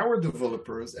 now our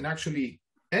developers, and actually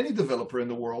any developer in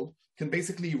the world can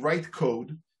basically write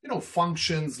code,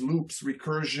 functions, loops,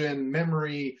 recursion,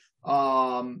 memory,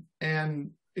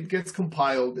 and it gets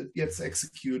compiled, it gets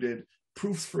executed,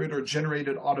 proofs for it are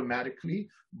generated automatically,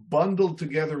 bundled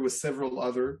together with several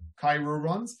other Cairo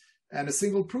runs, and a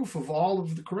single proof of all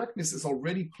of the correctness is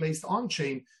already placed on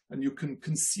chain, and you can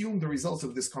consume the results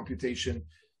of this computation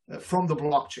from the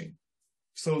blockchain.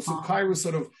 So Cairo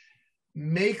sort of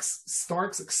makes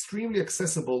Starks extremely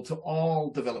accessible to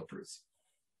all developers.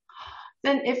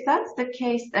 Then if that's the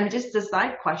case, I mean, just a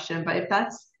side question, but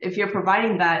if you're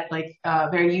providing that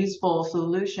very useful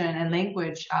solution and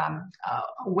language,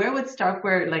 where would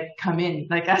Starkware come in?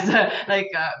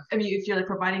 If you're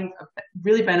providing a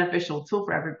really beneficial tool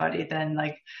for everybody, then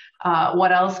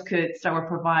what else could Starkware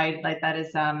provide that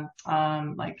is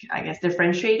I guess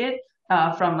differentiated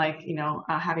from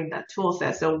having that tool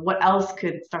set? So what else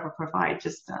could Starkware provide?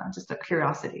 Just a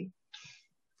curiosity.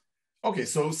 Okay,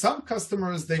 so some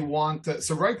customers, they want,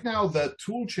 so right now the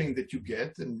tool chain that you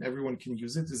get, and everyone can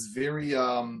use it, is very,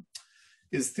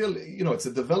 is still, it's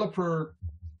a developer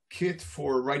kit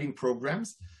for writing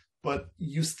programs, but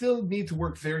you still need to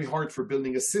work very hard for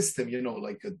building a system,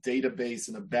 like a database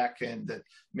and a backend that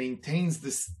maintains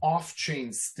this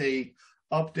off-chain state,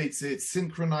 updates it,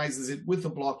 synchronizes it with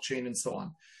the blockchain and so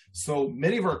on. So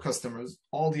many of our customers,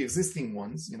 all the existing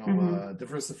ones,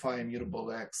 Diversify,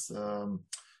 Immutable X,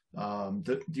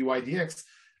 the DYDX,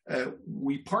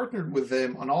 we partnered with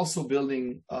them on also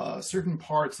building certain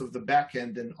parts of the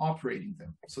backend and operating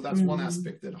them. So that's one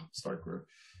aspect that Starkware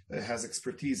has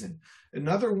expertise in.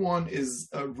 Another one is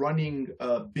running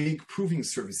big proving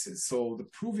services. So the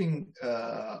proving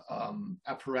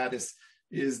apparatus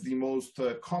is the most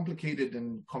complicated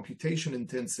and computation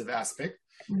intensive aspect.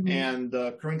 And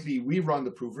currently we run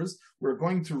the provers. We're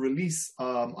going to release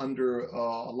under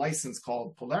a license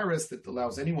called Polaris that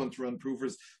allows anyone to run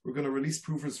provers. We're going to release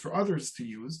provers for others to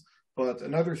use. But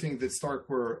another thing that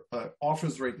Starkware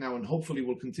offers right now, and hopefully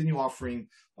will continue offering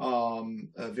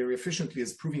very efficiently,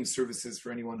 is proving services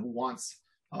for anyone who wants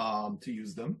to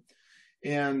use them.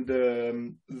 And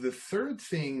the third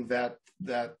thing that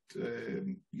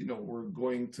we're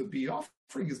going to be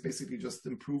offering is basically just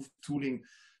improved tooling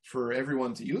for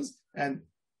everyone to use. And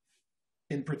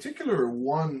in particular,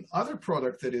 one other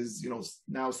product that is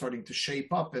now starting to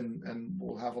shape up, and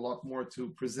we'll have a lot more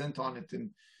to present on it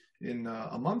in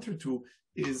a month or two,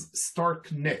 is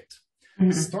StarkNet.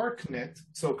 StarkNet.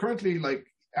 So currently,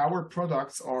 our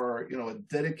products are a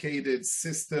dedicated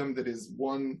system that is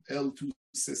one L2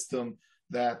 system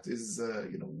that is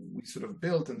we sort of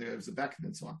built, and there's a backend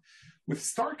and so on. With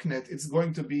StarkNet, it's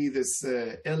going to be this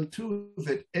L2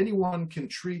 that anyone can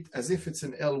treat as if it's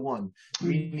an L1,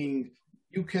 meaning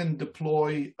you can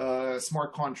deploy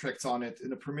smart contracts on it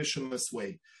in a permissionless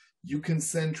way. You can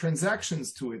send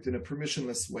transactions to it in a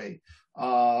permissionless way.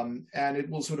 And it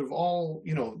will sort of all,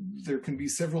 there can be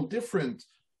several different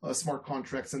smart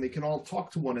contracts, and they can all talk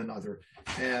to one another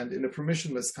and in a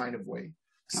permissionless kind of way.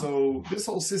 So this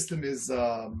whole system is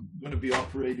going to be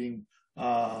operating.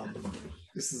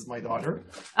 This is my daughter.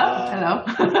 Oh, hello.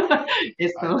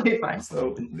 It's totally fine.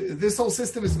 So this whole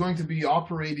system is going to be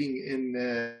operating in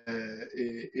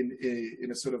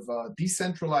a sort of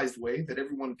decentralized way that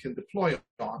everyone can deploy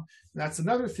on. And that's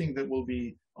another thing that we'll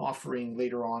be offering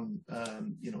later on,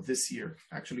 this year,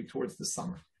 actually towards the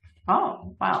summer.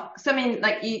 Oh, wow. So, I mean,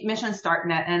 you mentioned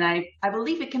StarkNet, and I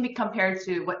believe it can be compared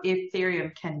to what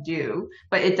Ethereum can do,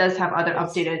 but it does have other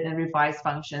updated and revised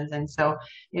functions. And so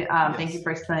thank you for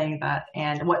explaining that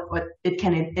and what it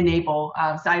can enable.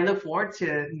 So I look forward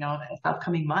to, the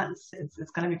upcoming months.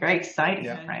 It's going to be very exciting.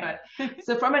 Yeah. Right? But,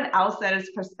 so from an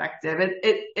outsider's perspective,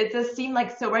 it does seem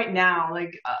so right now,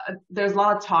 there's a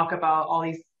lot of talk about all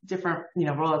these different,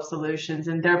 roll-up solutions,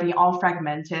 and they're being all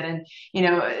fragmented, and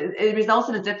it results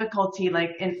in a difficulty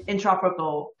in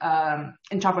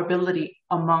interoperability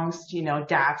amongst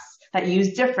dApps that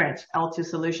use different L2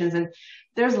 solutions, and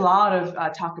there's a lot of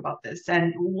talk about this.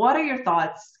 And what are your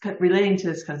thoughts relating to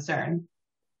this concern?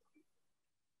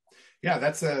 Yeah,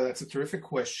 that's a terrific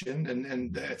question,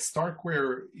 and at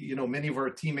StarkWare, many of our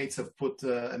teammates have put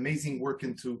amazing work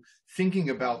into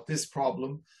thinking about this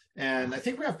problem. And I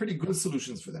think we have pretty good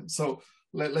solutions for them. So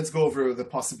let's go over the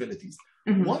possibilities.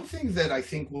 One thing that I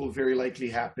think will very likely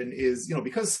happen is,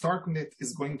 because StarkNet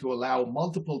is going to allow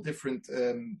multiple different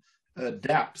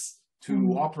dApps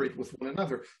to operate with one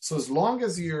another. So as long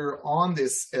as you're on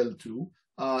this L2,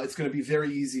 it's going to be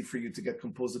very easy for you to get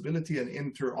composability and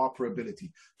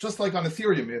interoperability. Just like on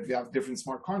Ethereum, if you have different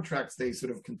smart contracts, they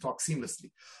sort of can talk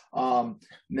seamlessly.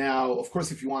 Now, of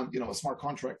course, if you want, a smart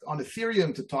contract on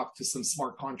Ethereum to talk to some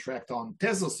smart contract on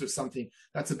Tezos or something,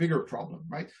 that's a bigger problem,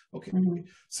 right? Okay. Mm-hmm.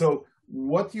 So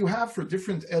what you have for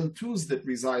different L2s that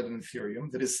reside in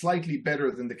Ethereum that is slightly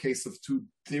better than the case of two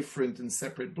different and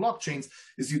separate blockchains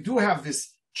is you do have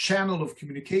this channel of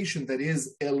communication that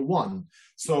is L1.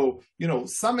 So,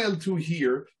 some L2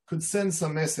 here could send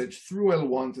some message through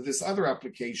L1 to this other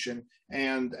application,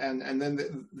 and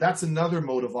then that's another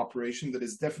mode of operation that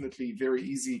is definitely very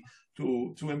easy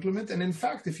to implement. And in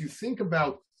fact, if you think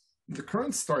about the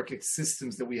current StarkEx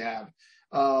systems that we have,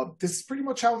 this is pretty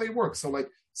much how they work. So like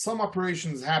some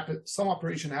operation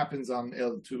happens on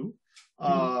L2.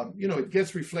 It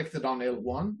gets reflected on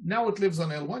L1. Now it lives on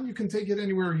L1. You can take it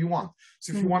anywhere you want.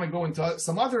 So if you want to go into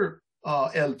some other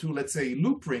L2, let's say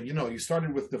Loopring, you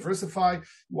started with Diversify,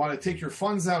 you want to take your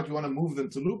funds out, you want to move them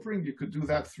to Loopring, you could do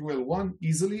that through L1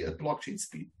 easily at blockchain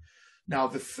speed. Now,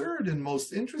 the third and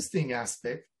most interesting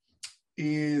aspect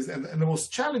is, and the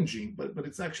most challenging, but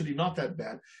it's actually not that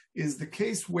bad, is the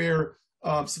case where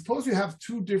suppose you have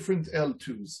two different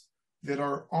L2s that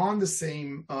are on the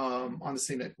same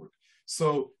network.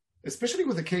 So, especially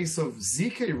with the case of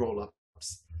ZK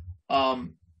rollups,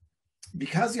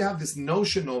 because you have this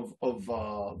notion of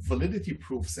validity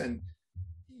proofs, and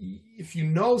if you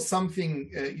know something,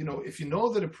 if you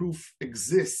know that a proof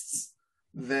exists,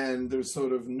 then there's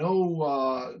sort of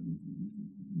no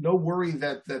worry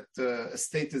that a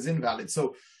state is invalid.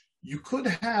 So you could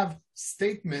have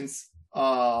statements,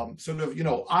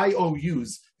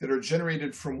 IOUs that are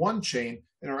generated from one chain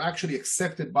and are actually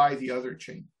accepted by the other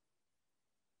chain.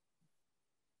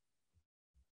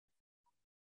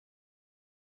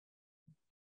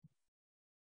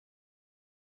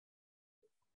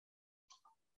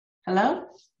 Hello?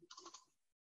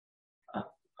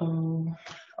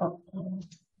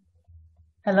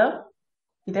 Hello?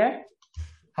 You there?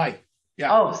 Hi.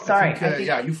 Yeah. Oh, sorry. I think,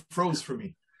 yeah, you froze for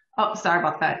me. Oh, sorry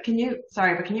about that. Can you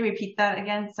repeat that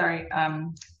again? Sorry.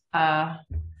 Yeah,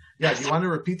 do you want to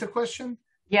repeat the question?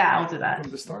 Yeah, I'll do that.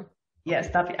 From the start? Yes,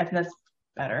 I think that's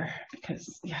better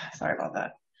because, sorry about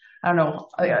that. I don't know.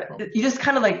 You just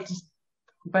kind of just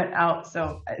went out,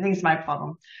 so I think it's my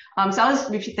problem. So I'll just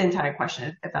repeat the entire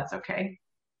question if that's okay.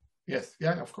 Yes.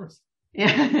 Yeah, of course.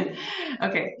 Yeah.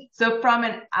 Okay. So from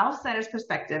an outsider's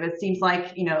perspective, it seems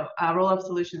like, roll-up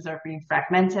solutions are being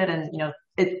fragmented and,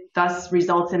 it thus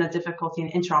results in a difficulty in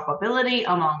interoperability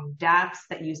among dApps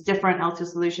that use different L2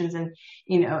 solutions. And,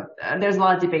 there's a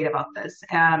lot of debate about this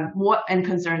and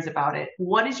concerns about it.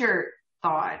 What is your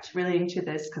thought relating to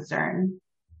this concern?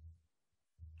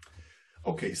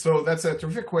 Okay, so that's a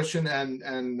terrific question,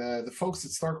 and the folks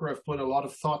at StarkWare have put a lot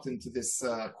of thought into this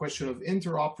question of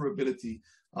interoperability,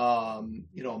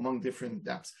 among different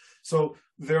dApps. So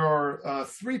there are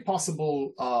three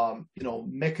possible,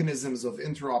 mechanisms of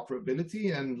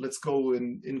interoperability, and let's go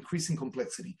in increasing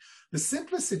complexity. The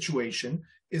simplest situation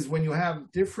is when you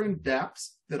have different dApps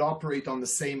that operate on the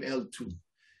same L2.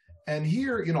 And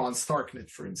here, on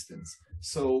StarkNet, for instance,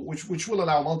 so which will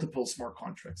allow multiple smart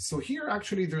contracts. So here,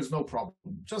 actually, there's no problem.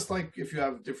 Just like if you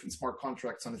have different smart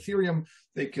contracts on Ethereum,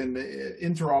 they can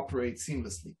interoperate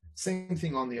seamlessly. Same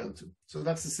thing on the L2. So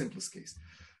that's the simplest case.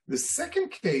 The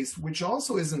second case, which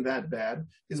also isn't that bad,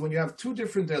 is when you have two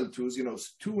different L2s,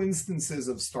 two instances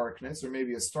of StarkNets, or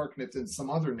maybe a StarkNet and some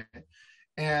other net.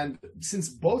 And since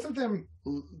both of them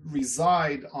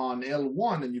reside on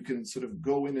L1 and you can sort of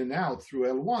go in and out through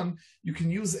L1, you can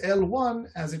use L1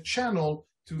 as a channel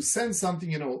to send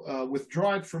something,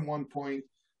 withdraw it from one point,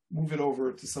 move it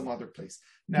over to some other place.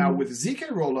 Now, with ZK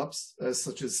rollups,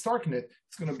 such as StarkNet,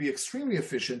 it's going to be extremely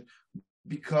efficient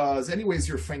because anyways,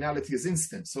 your finality is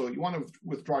instant. So you want to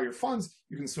withdraw your funds,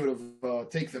 you can sort of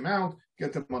take them out,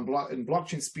 get them in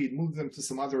blockchain speed, move them to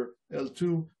some other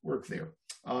L2, work there.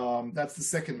 That's the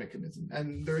second mechanism.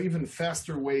 And there are even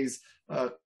faster ways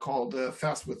called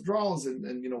fast withdrawals.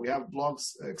 And we have blog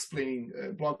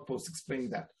posts explaining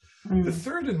that. The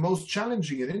third and most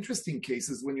challenging and interesting case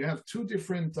is when you have two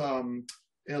different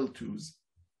L2s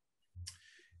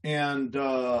and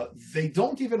they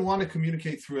don't even want to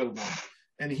communicate through L1.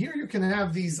 And here you can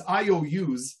have these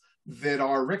IOUs that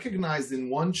are recognized in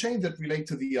one chain that relate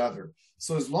to the other.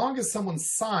 So as long as someone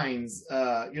signs,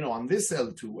 on this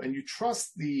L2, and you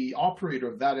trust the operator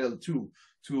of that L2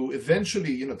 to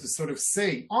eventually, to sort of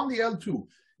say on the L2,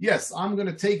 yes, I'm going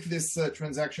to take this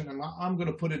transaction and I'm going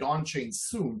to put it on chain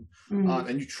soon,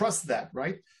 and you trust that,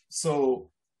 right? So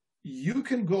you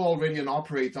can go already and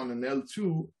operate on an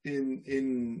L2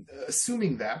 in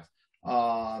assuming that.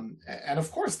 And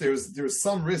of course, there's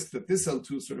some risk that this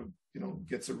L2 sort of,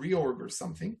 gets a reorg or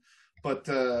something. But,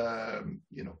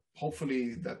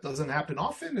 hopefully that doesn't happen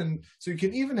often. And so you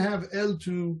can even have L2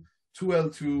 to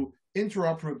L2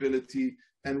 interoperability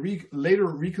and later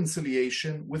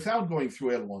reconciliation without going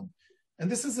through L1. And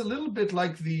this is a little bit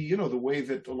like the way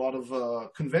that a lot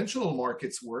of conventional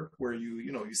markets work, where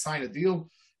you sign a deal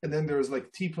and then there's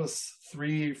like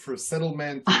T+3 for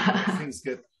settlement, and things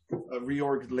get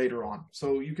reorged later on.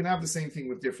 So you can have the same thing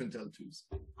with different L2s.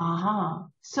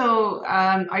 So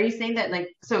are you saying that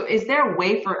so is there a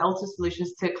way for L2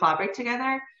 solutions to collaborate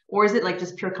together, or is it like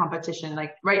just pure competition?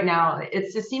 Like right now,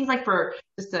 it seems like for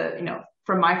just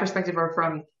from my perspective or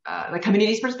from the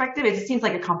community's perspective, it just seems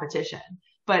like a competition.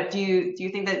 But do you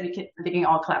think that they can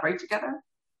all collaborate together?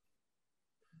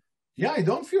 Yeah, I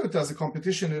don't view it as a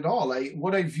competition at all.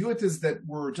 What I view it is that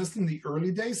we're just in the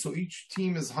early days, so each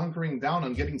team is hunkering down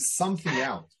on getting something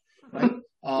out, right?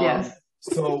 Yes.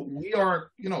 So we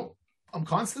are, I'm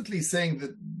constantly saying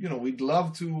that, we'd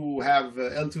love to have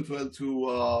L2 to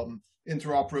L2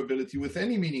 interoperability with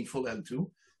any meaningful L2.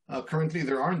 Currently,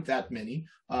 there aren't that many.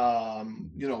 I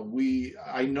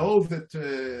know that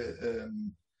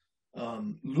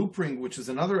Loopring, which is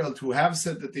another L2, have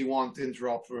said that they want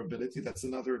interoperability. That's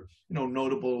another,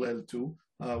 notable L2.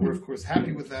 We're of course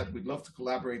happy with that. We'd love to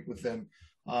collaborate with them.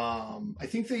 I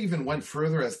think they even went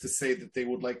further as to say that they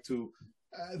would like to.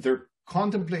 They're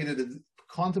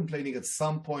contemplating at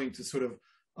some point to sort of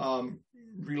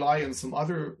rely on some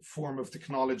other form of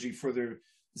technology for their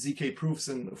ZK proofs,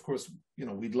 and of course,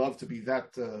 we'd love to be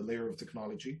that layer of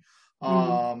technology.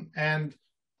 And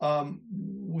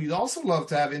we'd also love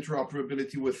to have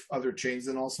interoperability with other chains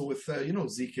and also with,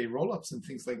 ZK rollups and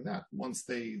things like that once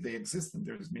they exist and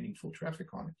there's meaningful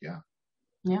traffic on it. Yeah.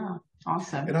 Yeah.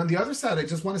 Awesome. And on the other side, I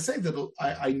just want to say that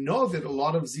I know that a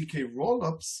lot of ZK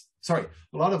rollups, a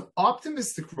lot of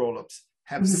optimistic rollups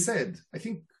have said,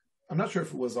 I'm not sure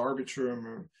if it was Arbitrum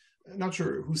or I'm not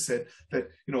sure who said that,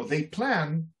 they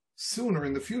plan sooner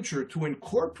in the future to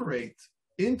incorporate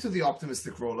into the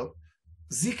optimistic rollup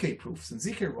ZK proofs and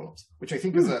ZK rollups, which I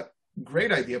think is a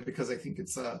great idea, because I think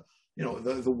it's the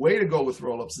way to go with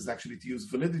rollups is actually to use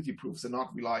validity proofs and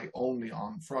not rely only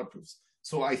on fraud proofs.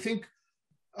 So I think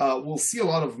we'll see a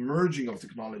lot of merging of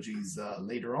technologies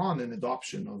later on and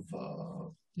adoption of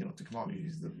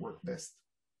technologies that work best.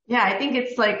 Yeah, I think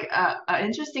it's like an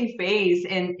interesting phase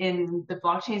in the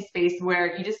blockchain space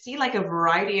where you just see like a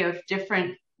variety of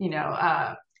different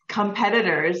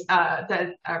competitors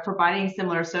that are providing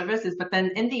similar services, but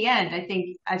then in the end, I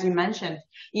think, as you mentioned,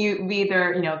 we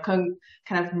either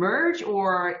kind of merge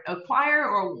or acquire,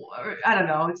 or I don't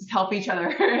know, just help each other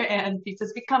and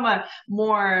just become a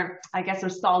more, I guess, a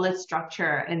solid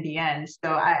structure in the end.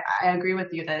 So I agree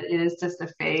with you that it is just a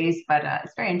phase, but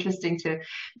it's very interesting to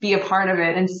be a part of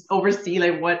it and just oversee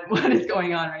like what is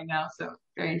going on right now. So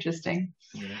very interesting.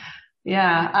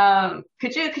 Yeah.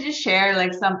 Could you share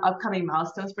like some upcoming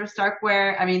milestones for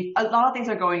StarkWare? I mean, a lot of things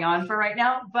are going on for right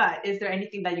now, but is there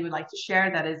anything that you would like to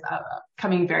share that is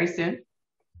coming very soon?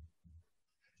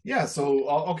 Yeah. So,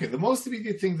 okay. The most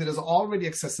immediate thing that is already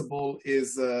accessible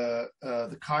is the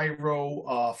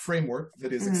Cairo framework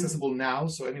that is accessible now.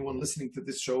 So anyone listening to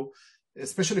this show,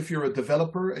 especially if you're a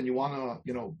developer and you want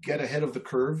to, get ahead of the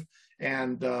curve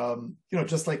and,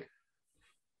 just like,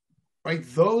 right,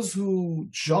 those who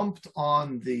jumped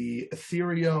on the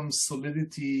Ethereum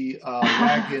Solidity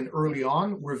wagon early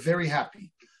on were very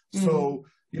happy. So,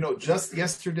 just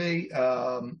yesterday,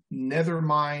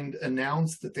 Nethermind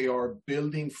announced that they are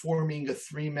forming a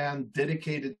 3-man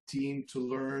dedicated team to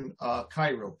learn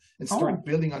Cairo and start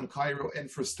building on Cairo and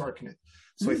for StarkNet.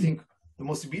 So I think the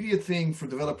most immediate thing for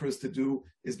developers to do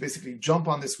is basically jump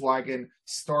on this wagon,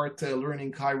 start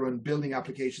learning Cairo and building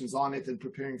applications on it and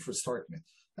preparing for StarkNet.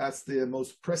 That's the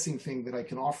most pressing thing that I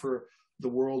can offer the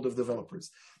world of developers.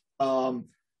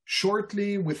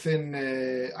 Shortly, within,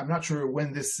 I'm not sure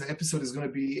when this episode is going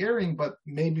to be airing, but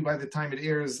maybe by the time it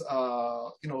airs,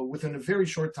 within a very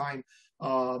short time,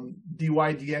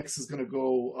 DYDX is going to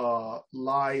go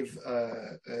live,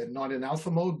 not in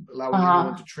alpha mode, allowing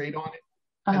anyone to trade on it.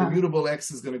 And Immutable X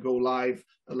is going to go live,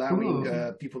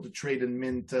 allowing people to trade and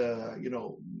mint,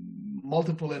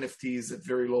 multiple NFTs at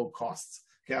very low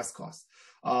gas costs.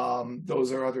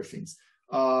 Those are other things.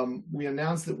 We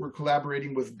announced that we're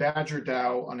collaborating with Badger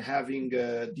DAO on having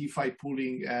DeFi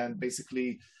pooling and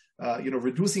basically,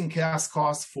 reducing gas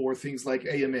costs for things like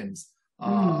AMMs.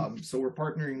 So we're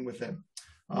partnering with them.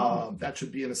 That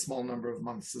should be in a small number of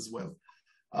months as well.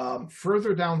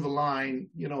 Further down the line,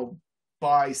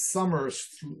 by summer,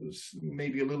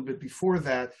 maybe a little bit before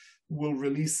that, we'll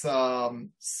release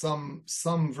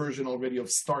some version already of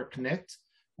StarkNet,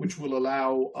 which will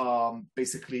allow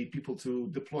basically people to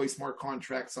deploy smart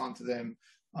contracts onto them,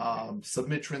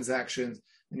 submit transactions,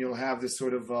 and you'll have this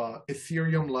sort of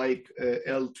Ethereum-like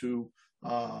L2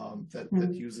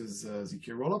 that uses ZK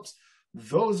rollups.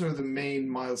 Those are the main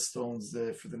milestones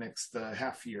for the next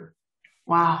half year.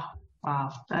 Wow.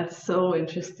 Wow, that's so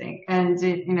interesting. And,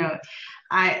 you know,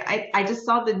 I just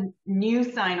saw the new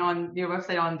sign on your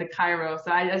website on the Cairo.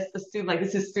 So I just assumed like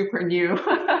this is super new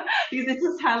because it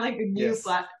just had like a new,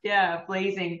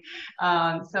 blazing.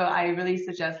 So I really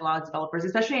suggest a lot of developers,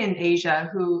 especially in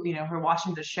Asia who, you know, who are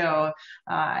watching the show.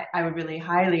 I would really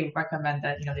highly recommend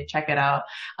that, you know, they check it out.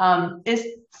 Is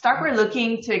StarkWare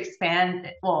looking to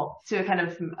expand, well, to kind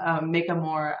of make a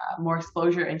more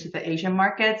exposure into the Asian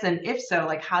markets? And if so,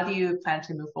 like, how do you plan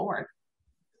to move forward?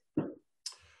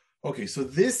 Okay, so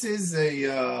this is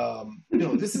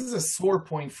this is a sore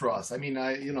point for us. I mean,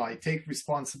 I take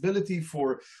responsibility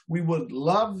for. We would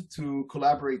love to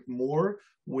collaborate more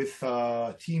with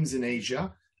teams in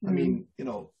Asia. I mean, you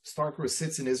know, StarkWare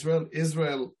sits in Israel.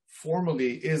 Israel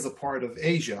formally is a part of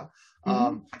Asia.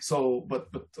 So, but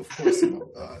of course, you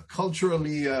know,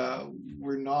 culturally,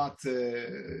 we're not.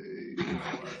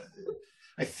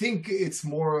 I think it's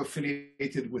more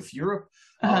affiliated with Europe.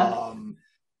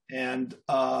 And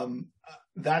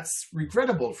that's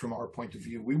regrettable from our point of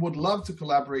view. We would love to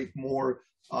collaborate more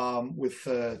with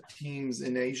teams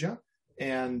in Asia,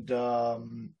 and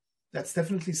that's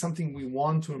definitely something we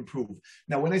want to improve.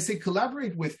 Now, when I say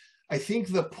collaborate with, I think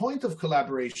the point of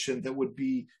collaboration that would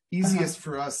be easiest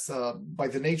for us by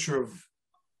the nature of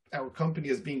our company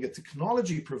as being a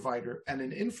technology provider and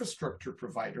an infrastructure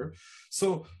provider.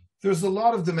 So there's a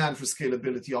lot of demand for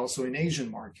scalability also in Asian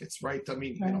markets, right? I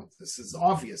mean, you know, this is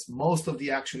obvious. Most of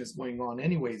the action is going on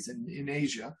anyways in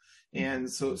Asia. And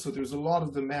so there's a lot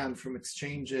of demand from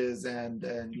exchanges and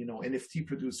you know, NFT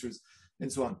producers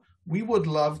and so on. We would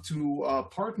love to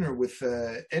partner with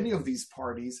any of these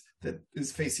parties that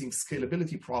is facing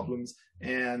scalability problems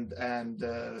and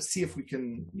see if we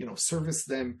can, you know, service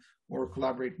them or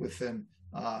collaborate with them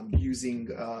using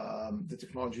the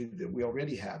technology that we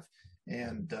already have.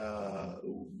 And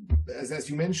as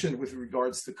you mentioned, with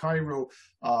regards to Cairo,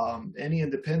 any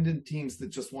independent teams that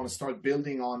just want to start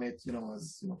building on it, you know,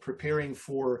 as you know, preparing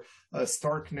for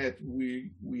StarkNet,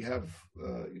 we have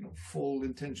you know, full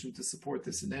intention to support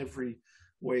this in every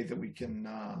way that we can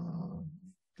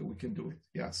do it.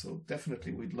 Yeah, so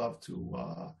definitely we'd love to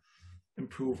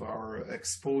improve our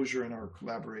exposure and our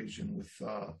collaboration with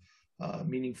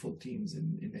meaningful teams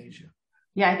in Asia.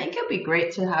 Yeah, I think it'd be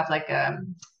great to have like a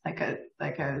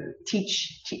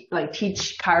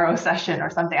teach Cairo session or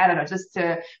something. I don't know, just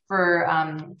for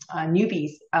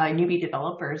newbie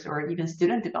developers or even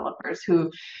student developers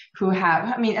who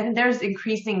have. I mean, and there's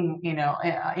increasing, you know,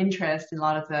 interest in a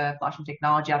lot of the blockchain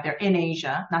technology out there in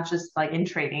Asia, not just like in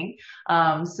trading.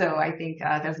 So I think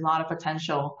there's a lot of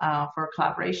potential for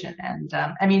collaboration. And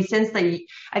I mean,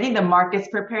 I think the market's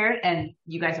prepared and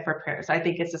you guys are prepared, so I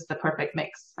think it's just the perfect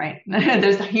mix, right?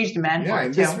 There's a huge demand for it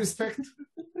in this respect.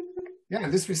 Yeah,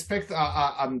 in this respect,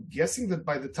 I'm guessing that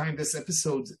by the time this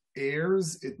episode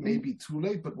airs, it may be too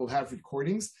late, but we'll have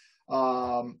recordings.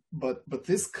 But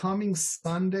this coming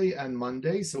Sunday and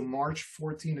Monday, so March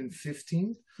 14 and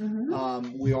 15,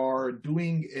 we are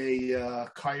doing a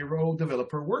Cairo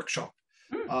developer workshop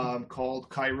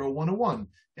called Cairo 101,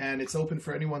 and it's open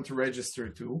for anyone to register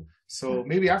to. So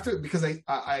maybe after, because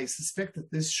I suspect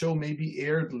that this show may be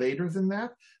aired later than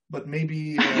that. But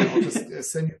maybe I'll just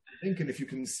send you a link, and if you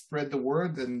can spread the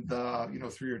word and you know,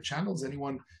 through your channels,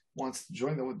 anyone wants to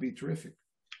join, that would be terrific.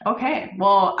 Okay,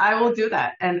 well, I will do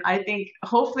that, and I think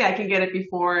hopefully I can get it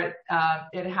before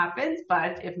it happens.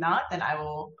 But if not, then I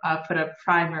will put a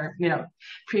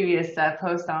previous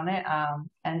post on it.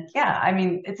 And yeah, I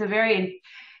mean,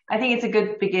 I think it's a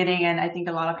good beginning, and I think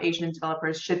a lot of Asian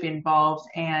developers should be involved.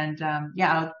 And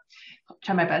yeah, I'll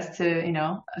try my best to, you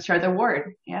know, share the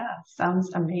word. Yeah,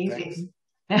 sounds amazing.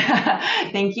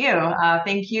 Thank you.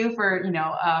 Thank you for, you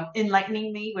know,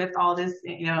 enlightening me with all this,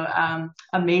 you know,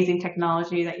 amazing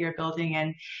technology that you're building.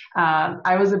 And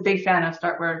I was a big fan of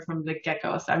StarkWare from the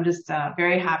get-go, so I'm just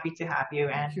very happy to have you.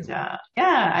 And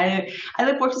yeah, I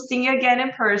look forward to seeing you again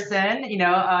in person, you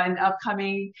know, in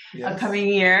upcoming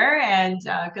year. And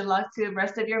good luck to the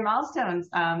rest of your milestones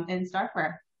in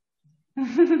StarkWare.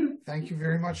 Thank you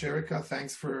very much, Erica.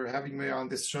 Thanks for having me on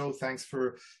this show. Thanks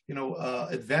for, you know,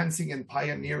 advancing and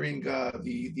pioneering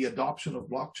the adoption of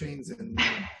blockchains and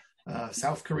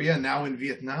South Korea, now in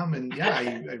Vietnam. And yeah,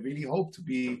 I really hope to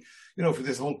be, for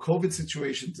this whole COVID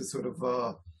situation to sort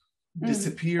of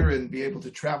disappear and be able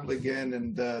to travel again.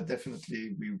 And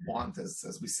definitely we want,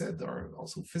 as we said, our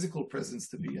also physical presence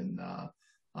to be in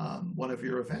one of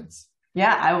your events.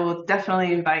 Yeah, I will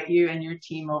definitely invite you and your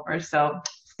team over. So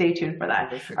stay tuned for that.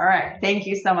 Perfect. All right. Thank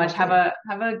you so much. Okay.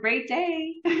 Have a great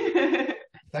day.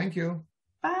 Thank you.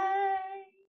 Bye.